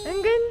 Ang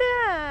ganda!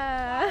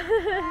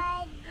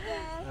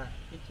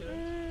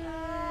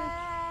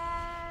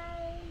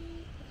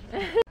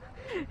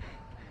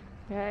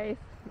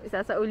 Guys,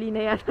 isasauli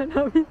na yata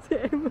namin si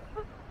Emma.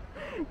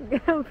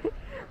 Grabe.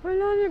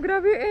 Wala niya.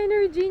 Grabe yung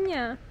energy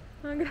niya.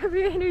 Grabe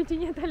yung energy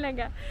niya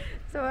talaga.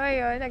 So,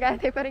 ayun.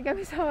 Nag-aantay pa rin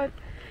kami sa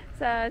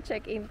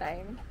check-in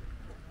time.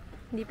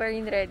 Hindi pa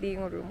rin ready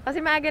yung room. Kasi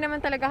maaga naman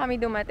talaga kami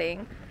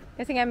dumating.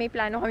 Kasi nga may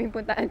plano kaming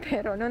puntaan.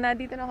 Pero nung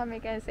nandito na kami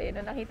kasi,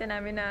 nung nakita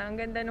namin na ang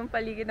ganda ng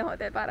paligid ng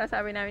hotel, para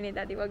sabi namin ni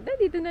Daddy, wag na,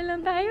 dito na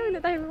lang tayo.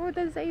 Na tayo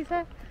pumunta sa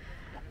isa.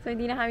 So,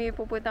 hindi na kami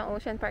pupuntang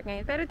Ocean Park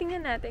ngayon. Pero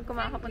tingnan natin kung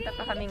makakapunta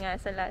pa kami nga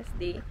sa last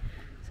day.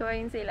 So,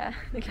 ayun sila.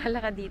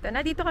 Naglalakad dito.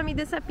 Nandito kami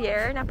dun sa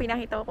pier na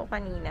pinakita ko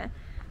kanina.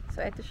 So,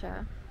 ito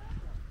siya.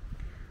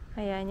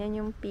 Ayan, yan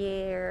yung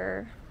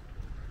pier.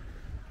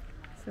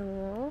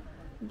 So,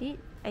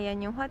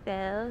 ayan yung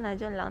hotel.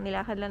 Nadyan lang.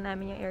 Nilakad lang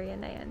namin yung area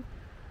na yan.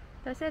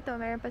 Tapos ito,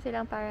 meron pa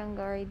silang parang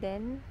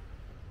garden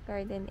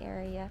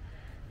area.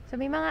 So,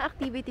 may mga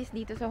activities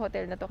dito sa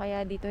hotel na to.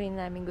 Kaya dito rin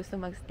namin gusto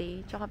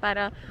magstay. Tsaka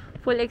para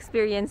full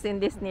experience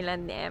in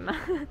Disneyland ni Emma.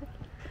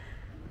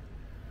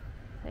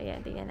 So,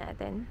 ayan. Tingnan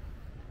natin.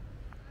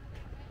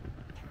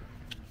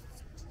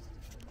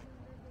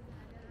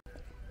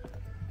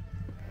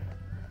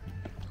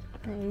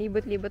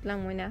 Libot-libot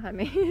lang muna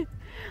kami.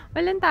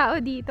 Walang tao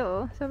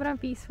dito. Sobrang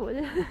peaceful.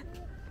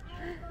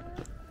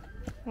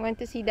 Want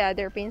to see the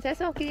other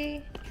princess?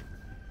 Okay.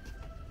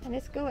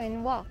 Let's go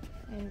and walk.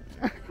 And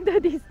the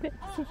distance.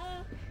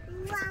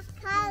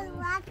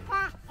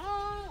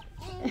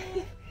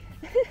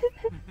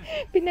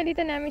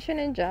 Pinalitan namin siya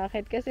ng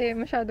jacket kasi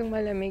masyadong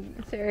malamig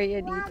sa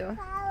area dito.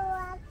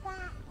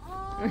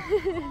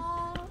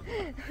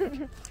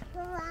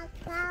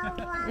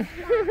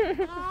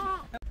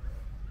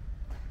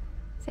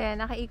 So,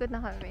 nakaikot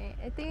na kami.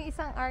 Ito yung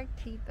isang arc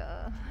dito.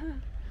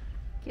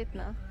 Cute,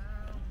 no?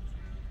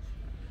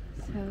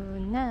 So,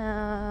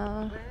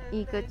 now,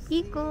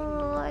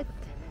 ikot-ikot.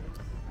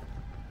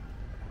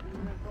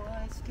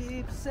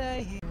 Keep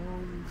saying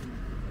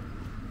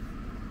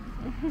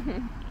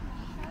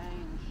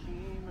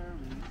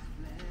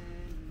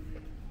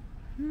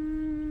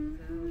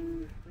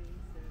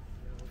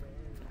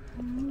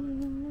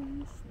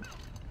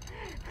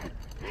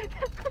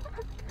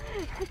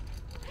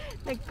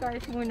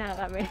Nag-cars muna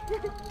kami.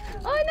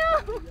 Oh no!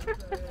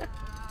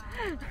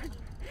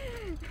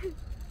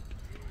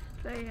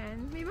 So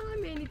ayan, may mga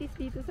amenities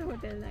dito sa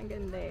hotel na ang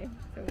ganda eh.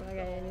 So mga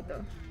gaya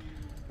nito.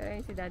 Pero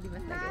si Daddy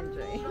mas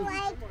nag-enjoy.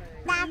 Like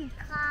that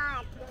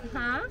cart.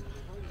 Huh?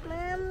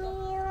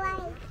 Mommy,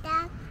 like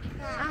that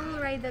cart. I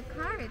will ride the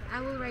cart. I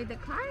will ride the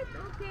cart.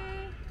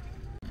 Okay.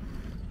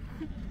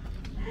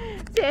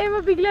 Si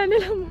Emma bigla na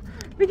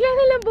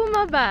lang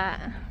bumaba.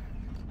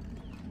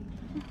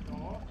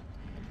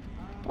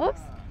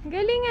 Oops,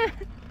 galing ah.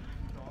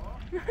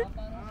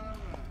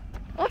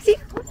 Oopsie.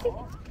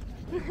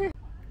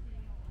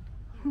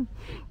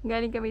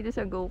 Galing kami doon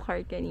sa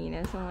go-kart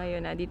kanina. So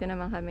ngayon, dito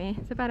naman kami.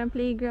 So parang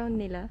playground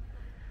nila.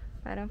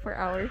 Parang for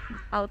our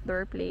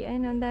outdoor play.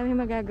 Ayun, ang dami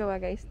magagawa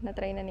guys.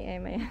 Na-try na ni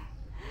Emma yan.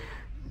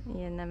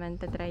 Ayan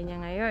naman, tatry niya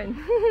ngayon.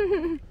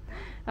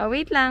 Oh,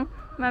 wait lang.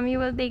 Mommy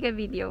will take a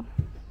video.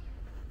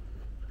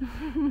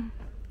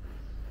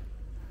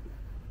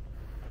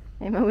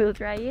 Emma will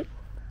try it.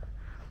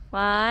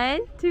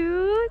 1,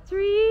 2,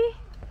 3.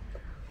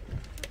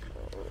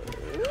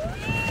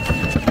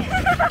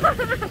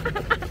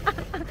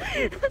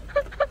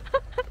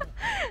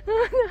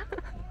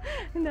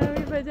 Ang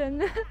dami pa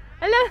dyan.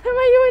 Alam,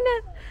 tumayo na.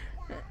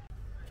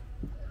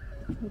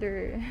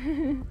 There.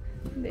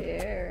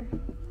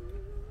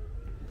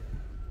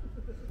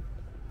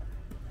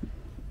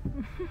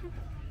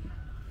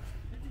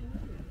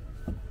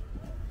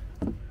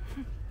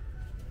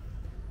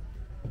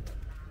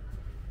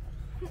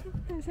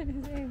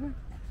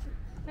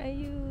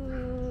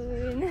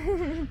 Ayun.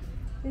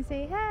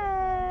 Say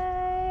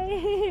hi.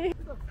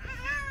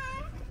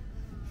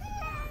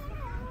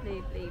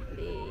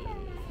 Play.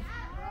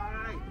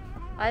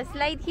 I'll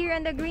slide here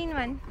on the green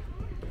one.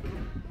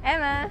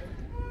 Emma.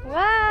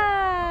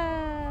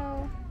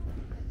 Wow.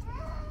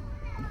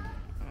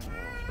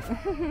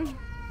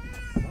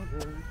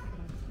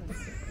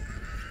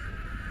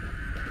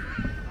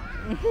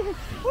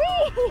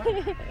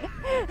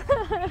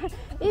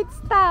 It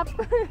stopped.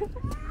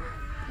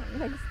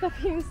 Nag-stop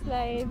yung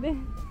slide.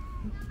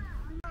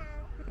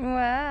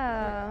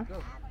 Wow.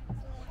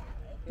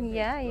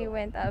 Yeah, you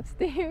went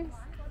upstairs.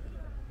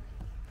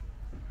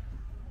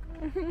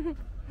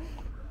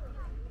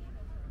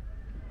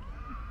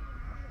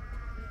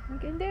 You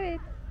can do it.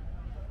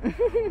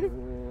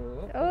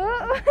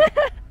 Oh!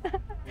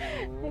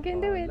 You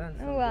can do it.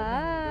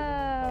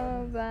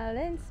 Wow!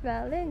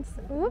 Balance.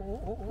 Oop!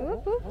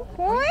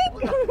 Point!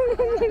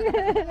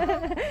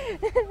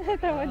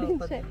 Tawa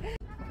din siya.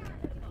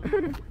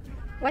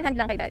 One hand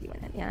lang kay Daddy.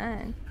 One hand.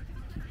 Yan.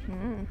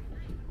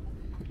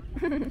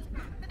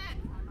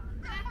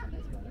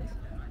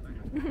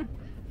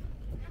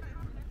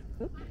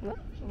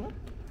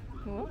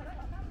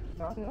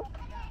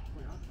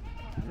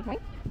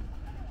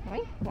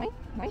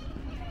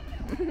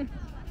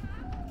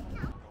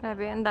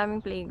 Grabe, ang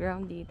daming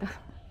playground dito.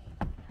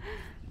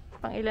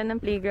 Pang ilan ng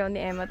playground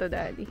ni Emma to,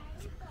 Daddy.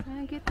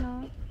 Cute,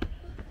 no?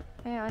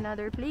 Ayun,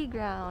 another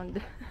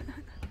playground.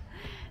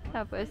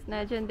 Tapos,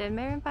 na dyan din,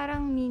 meron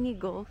parang mini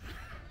golf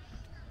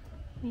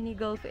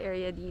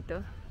area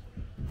dito.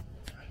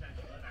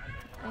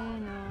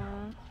 Ayun, o.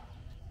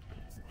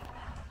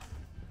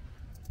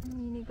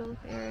 Mini golf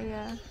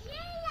area.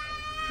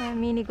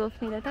 Mini golf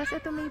nila. Tapos,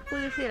 ito may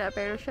pool sila.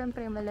 Pero,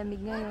 syempre,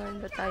 malamig ngayon.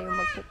 Ba't tayo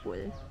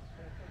magpupool?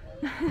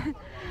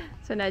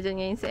 So, na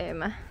dyan ngayon si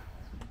Emma.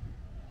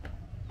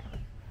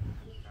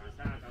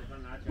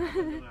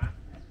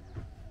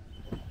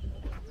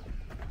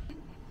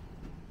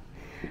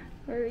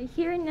 We're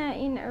here na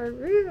in our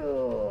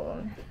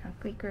room. A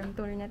quick room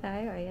tour na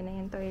tayo. Ayan na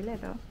yung toilet,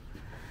 oh.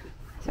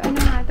 So,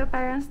 ano nga to?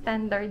 Parang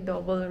standard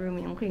double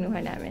room yung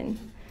kinuha namin.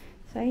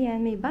 So,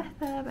 ayan. May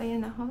bathtub.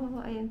 Ayan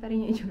ako. Ayan pa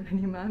rin yung itsura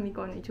ni Mami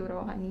ko. Ano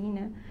itsura ko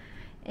kanina.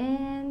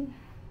 And,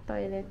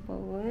 toilet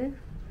bowl.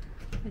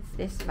 What's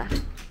this ba?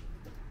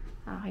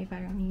 Okay,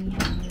 parang mini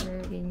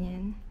hanger.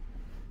 Ganyan.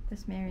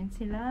 Tapos, meron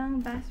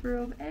silang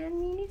bathrobe and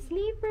mini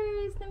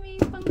sleepers na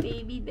may pang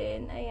baby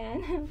din.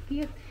 Ayan.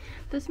 Cute.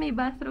 Tapos, may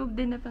bathrobe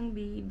din na pang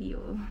baby.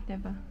 Oh,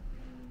 diba?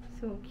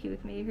 So cute.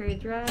 May hair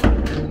dryer.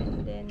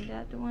 And then,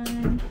 that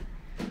one.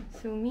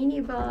 So, mini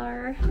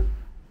bar.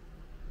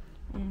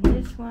 And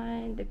this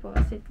one.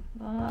 Deposit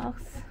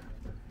box.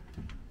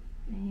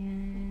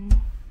 Ayan.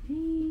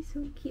 Hey,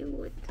 so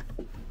cute.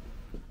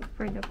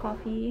 For the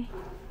coffee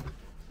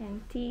and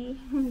tea.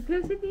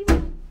 Close it, baby.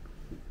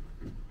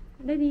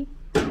 Daddy.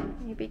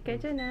 Ipit ka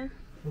dyan, ah.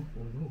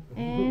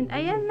 And,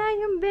 ayan na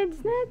yung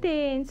beds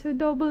natin. So,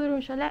 double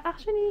room siya.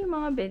 Actually, yung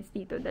mga beds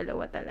dito,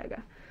 dalawa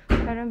talaga.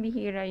 Parang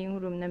bihira yung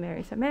room na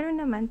meron isa.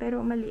 Meron naman, pero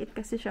maliit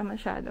kasi siya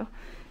masyado.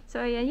 So,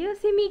 ayan. You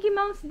see Mickey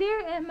Mouse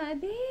there, Emma.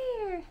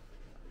 There!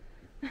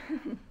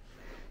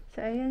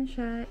 So, ayan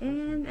siya.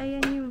 And,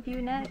 ayan yung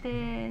view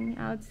natin.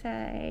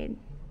 Outside.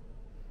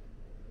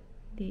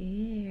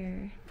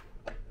 There.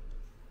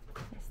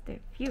 That's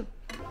the view.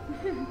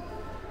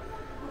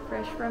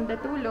 Fresh from the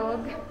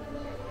tulog.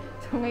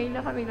 So, ngayon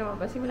lang kami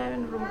lumabas. Simula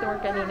ng room tour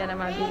kanina na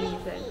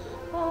mabilisan.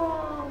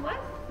 Oh, what?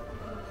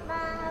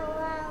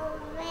 Wow,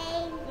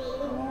 baby.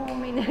 Oh,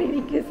 may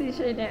narinig kasi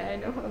siya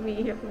na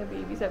umiiyak na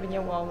baby. Sabi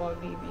niya, wow,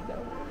 baby daw.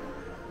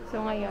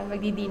 So, ngayon,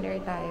 magdi-dinner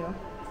tayo.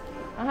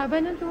 Ang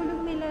haba ng tulog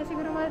nila.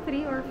 Siguro mga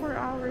 3 or 4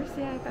 hours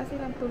yata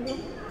silang tulog.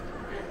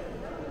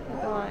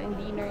 Ito ang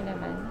dinner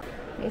naman.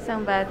 May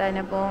isang bata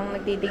na pong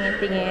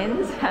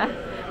nagtitingin-tingin sa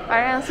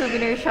parang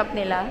souvenir shop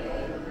nila.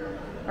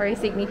 Or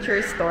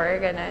signature store,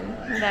 ganun.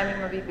 Ang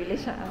daming mabibili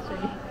siya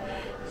actually.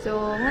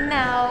 So,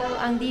 now,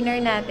 ang dinner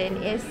natin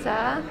is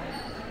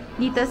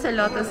dito sa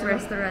Lotus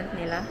Restaurant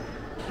nila.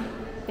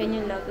 Yan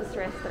yung Lotus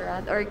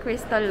Restaurant or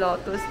Crystal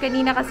Lotus.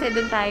 Kanina kasi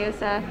dun tayo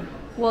sa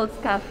Waltz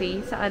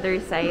Cafe sa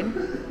other side.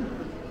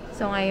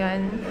 So,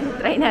 ngayon,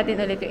 try natin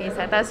ulit yung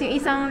isa. Tapos yung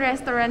isang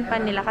restaurant pa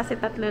nila kasi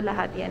 3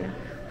 lahat yan.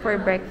 For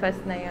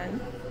breakfast na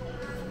yan.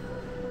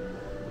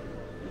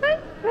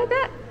 Ay,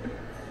 bata!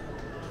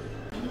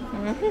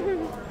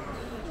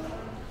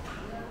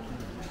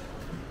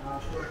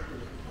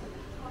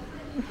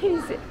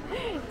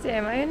 Si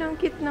Emma, yun ang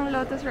cute ng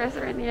Lotus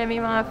Restaurant nila. May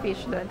mga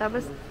fish doon.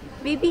 Tapos,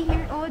 baby,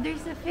 here. Oh,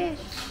 there's a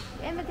fish.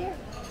 Emma, there.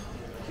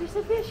 There's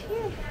a fish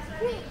here.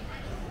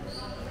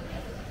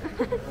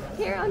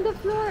 Here on the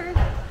floor.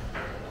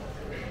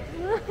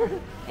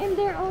 And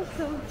there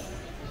also.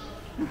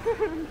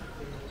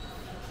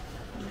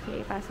 Okay,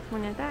 pasok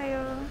muna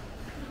tayo.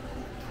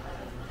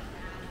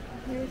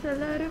 There's a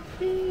lot of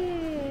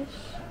fish.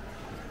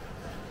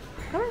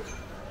 Come on.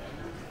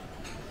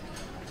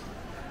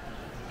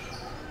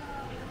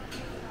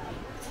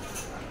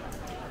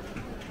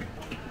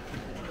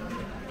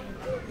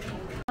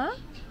 Huh?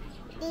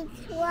 This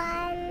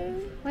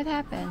one. What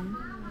happened?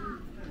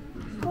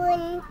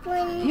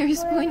 Spoon. You're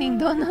spooning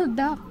Donald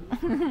Duck.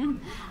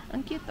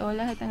 Ang cute, oh.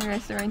 Lahat ng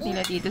restaurant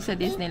nila dito sa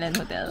Disneyland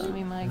Hotel.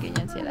 May mga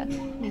ganyan sila.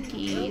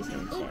 Mickey's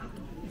and shit.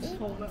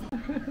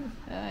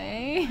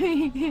 Ay.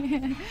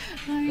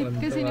 Ay,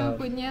 kasi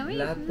naupod niya.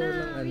 Wait lahat po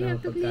na. ng We have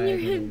to clean your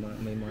pagkain,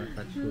 hand. may mga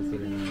touch po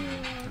sila na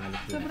halos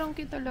po. Sobrang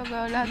cute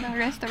talaga. Lahat ng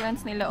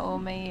restaurants nila,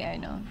 oh, may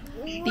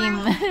team.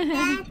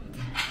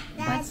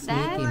 What's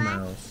that? Mickey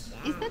Mouse.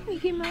 Is that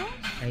Mickey Mouse?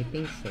 I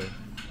think so.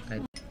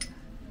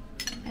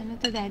 Ano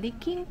to, Daddy?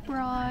 King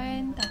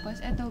prawn. Tapos,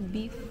 eto,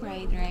 beef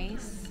fried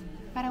rice.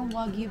 Parang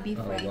Wagyu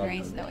beef fried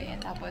rice daw yan.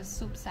 Tapos,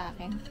 soup sa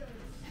akin.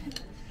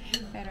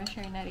 Pero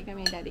share na rin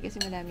kami ni Daddy kasi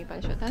madami pa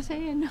siya. Tapos,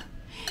 ayan na.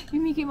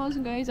 Yung Mickey Mouse,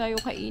 guys, ayaw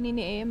kainin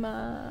ni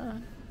Emma.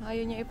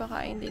 Ayaw niya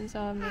ipakain din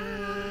sa amin.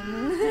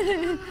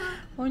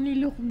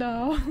 Only look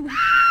daw.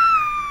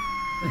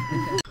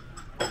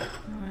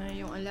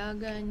 Yung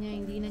alaga niya,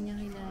 hindi na niya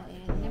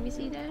kinain. Let me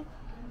see that.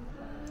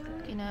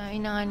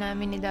 Kinain na nga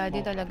namin ni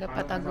Daddy talaga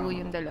patago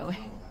yung dalawa.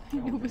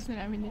 Inubos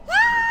na namin dito.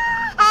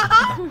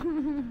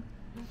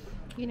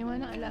 Ginawa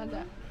ng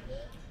alaga.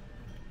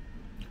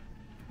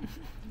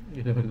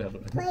 Ginawa lang.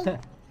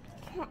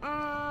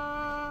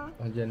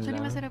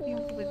 Actually, masarap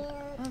yung food.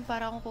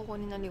 Para akong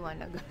kukunin ng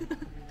liwanag.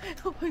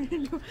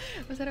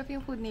 Masarap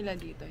yung food nila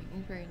dito,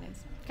 in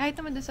fairness. Kahit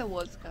naman doon sa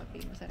Waltz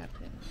Cafe, masarap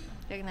din.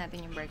 Check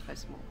natin yung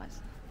breakfast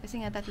bukas. Kasi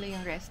nga 3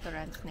 yung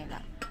restaurants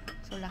nila.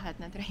 So, lahat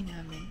na try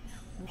namin.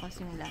 Bukas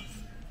yung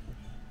last.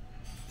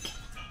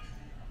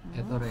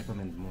 Ito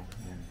recommend mo.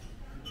 Yan.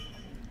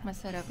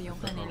 Masarap yung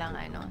kanilang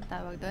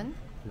tawag doon?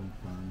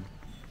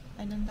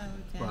 Anong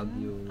tawag dyan?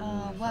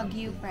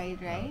 Wagyu fried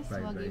rice.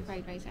 Wagyu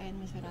fried rice. Ayan,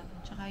 masarap.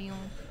 Tsaka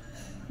yung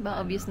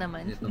obvious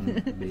naman. Itong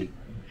bake.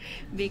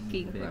 Bake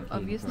king prawn.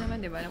 Obvious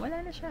naman, di ba?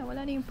 Wala na siya.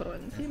 Wala na yung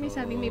prawn. Kasi may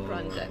sabing may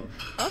prawn dyan.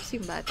 Oops,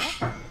 yung bata.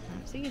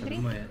 Sige,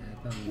 drink.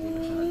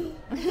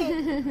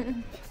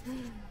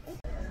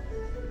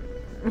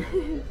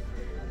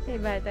 May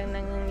batang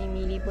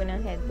nangmimili po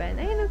ng headband.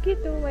 Ayun, ang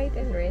cute, white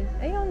and red.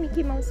 Ayun,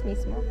 Mickey Mouse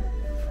mismo.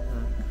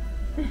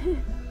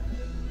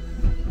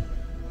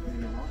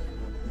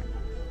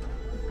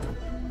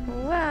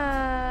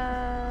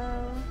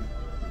 Wow!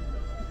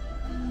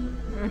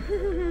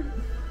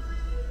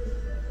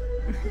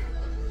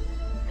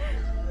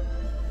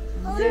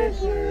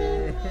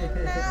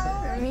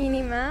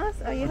 Minnie Mouse?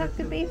 Oh, you have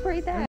to pay for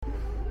that.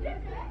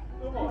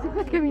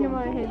 Sukat kami ng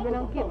mga headband.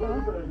 Ang cute,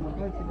 oh.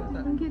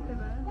 Ang cute,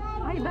 diba?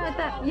 Ay,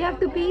 bata. You have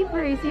to pay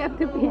first. You have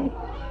to pay.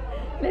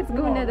 Let's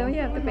go na daw.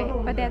 You have to pay.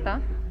 Pati ito.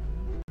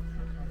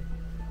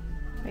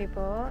 May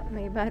po.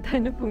 May bata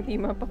na pong di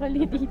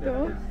mapakali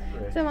dito.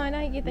 Sa mga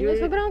nakikita nyo.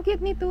 Sobrang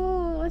cute nito.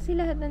 Kasi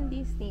lahat ng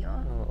Disney,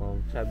 oh. Oo,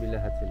 sabi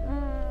lahat sila.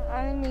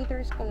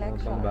 Animators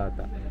collection. Mga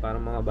bata.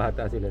 Parang mga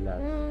bata sila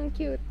lahat.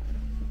 Cute.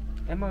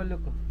 Emma,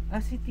 look.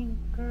 Si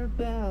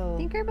Tinkerbell.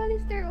 Tinkerbell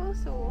is there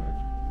also.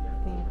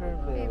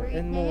 Tinkerbell. Favorite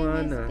And niya yun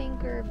is Moana.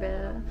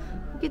 Tinkerbell.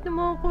 Cute ng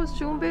mga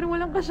costume, pero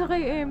walang kasya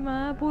kay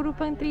Emma. Puro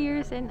pang 3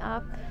 years and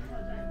up.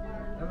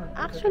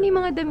 Actually,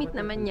 mga damit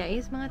naman niya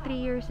is mga 3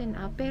 years and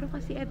up. Pero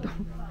kasi ito,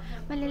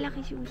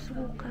 malalaki yung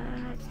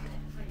sukat.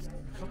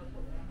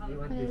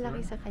 Malalaki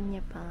sa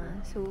kanya pa.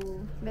 So,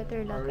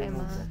 better luck,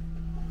 Emma.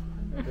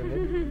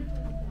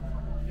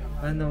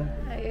 Ano?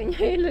 Ayaw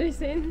niya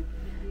i-listen.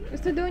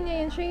 Gusto daw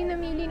niya yan. Siya yung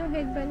namili ng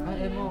headband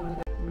niya. Emma,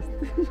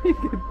 gusto niya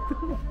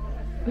ganito.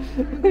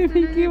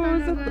 Mickey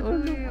Mouse at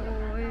ulo.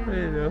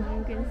 Ayun, no?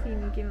 You can see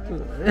Mickey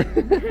Mouse.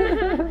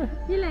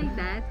 You like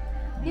that?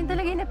 Yun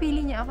talaga yung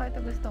napili niya. Ako,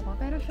 ito gusto ko.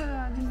 Pero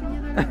siya, gusto niya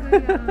talaga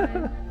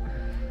yan.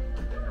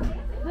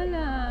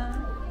 Hala.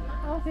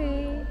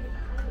 Okay.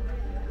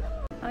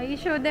 Oh, you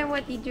show them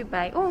what did you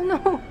buy. Oh, no.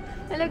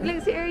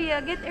 Nalaglag si Ariel.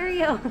 Get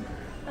Ariel.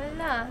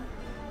 Hala.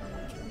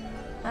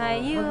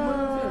 Ayun.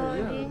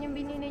 Yun yung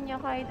binili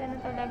niya kahit ano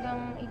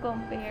talagang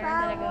i-compare.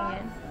 Talagang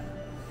yan.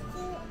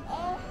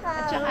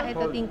 At saka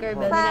ito,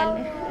 Tinkerbell.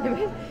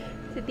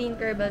 Si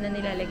Tinkerbell na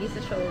nilalagay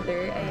sa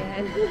shoulder.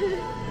 Ayan.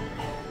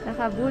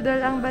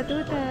 Nakabudol ang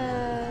batuta.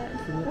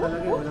 Sino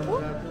talaga, walang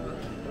magagawa.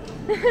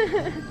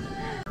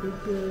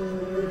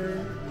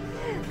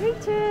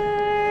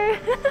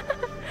 Picture!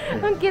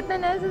 Ang cute na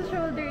nasa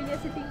shoulder niya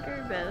si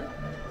Tinkerbell.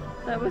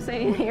 Tapos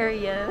ayun yung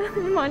Ariel.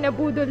 Yung mga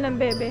nabudol ng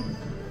bebe.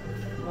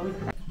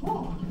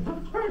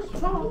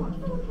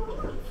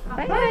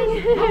 Bye!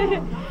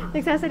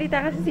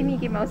 Nagsasalita kasi si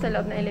Mickey Mouse sa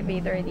loob ng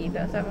elevator dito.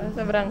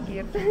 Sobrang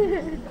cute.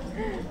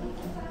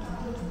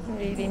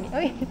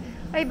 Uy!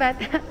 Ay,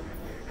 bata!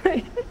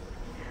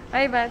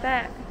 Ay,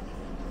 bata!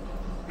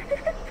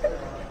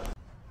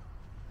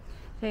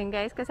 So yun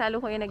guys,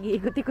 kasalo ko yung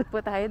nag-iikot-ikot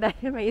po tayo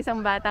dahil may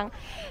isang batang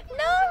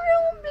no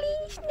room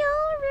please, no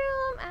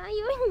room!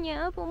 Ayaw niya,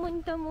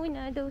 pumunta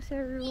muna daw sa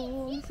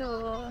room.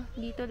 So,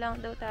 dito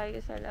lang daw tayo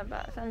sa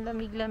labas. Ang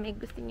lamig-lamig,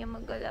 gusto niya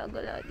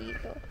maggala-gala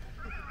dito.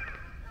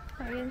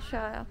 Ayan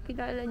siya,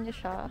 kilala niya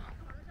siya.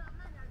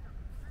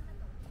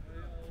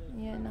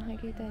 Ayan,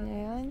 nakikita niya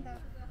yan.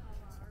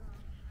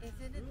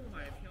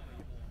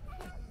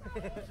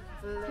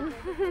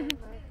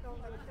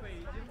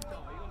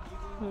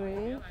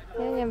 Uy,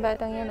 yan yung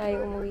batang yan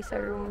ayaw umuwi sa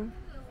room.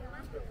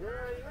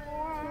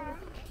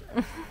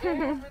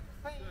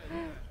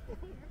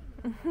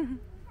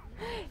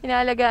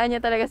 Inaalagaan niya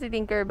talaga si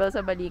Tinkerbell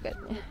sa balikat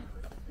niya.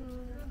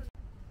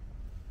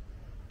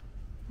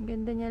 Ang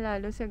ganda niya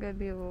lalo sa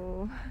gabi,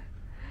 oh.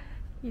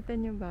 Kita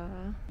niyo ba?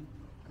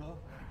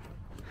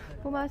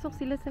 Pumasok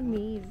sila sa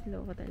maze.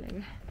 Loko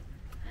talaga.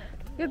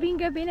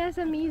 Gabing-gabi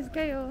nasa maze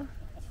kayo.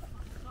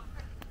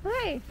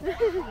 Hoy!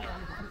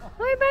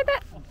 Hoy, bata!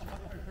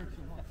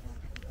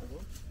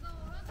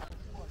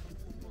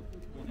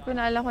 Hindi ko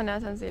naalala kung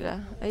nasan sila.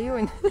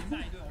 Ayun.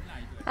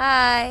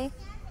 Hi!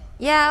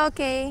 Yeah,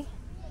 okay.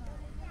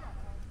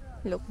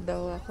 Look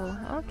daw ako.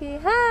 Okay,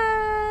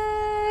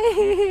 hi!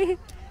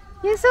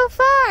 You're so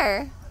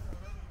far!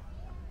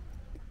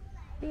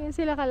 Tingnan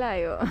sila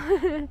kalayo.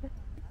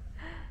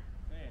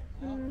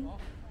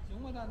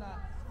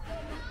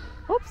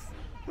 Oops!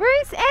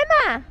 Where's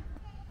Emma?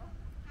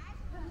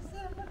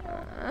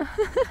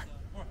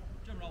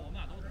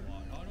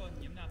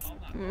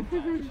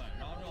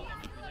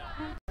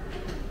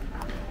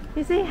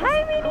 You say hi,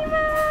 Minnie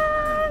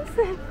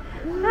Mouse!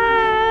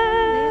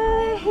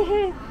 Hi!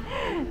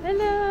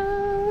 Hello!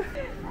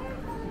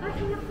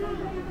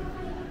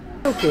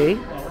 Okay.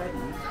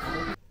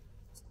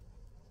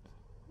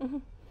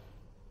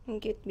 Ang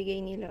cute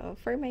bigay nila.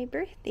 For my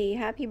birthday.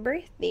 Happy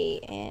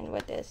birthday. And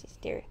what else is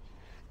there?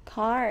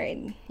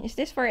 Card. Is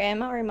this for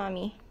Emma or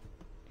Mommy?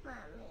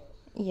 Mommy.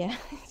 Yeah,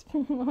 it's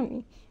for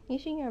Mommy.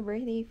 Wishing your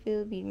birthday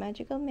filled with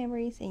magical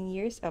memories and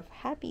years of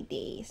happy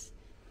days.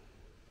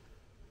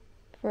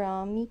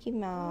 From Mickey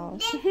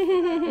Mouse.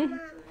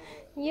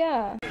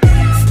 Yeah.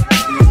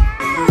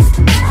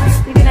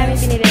 Dito namin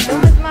pinili. Ito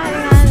mas mahal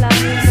nga lang.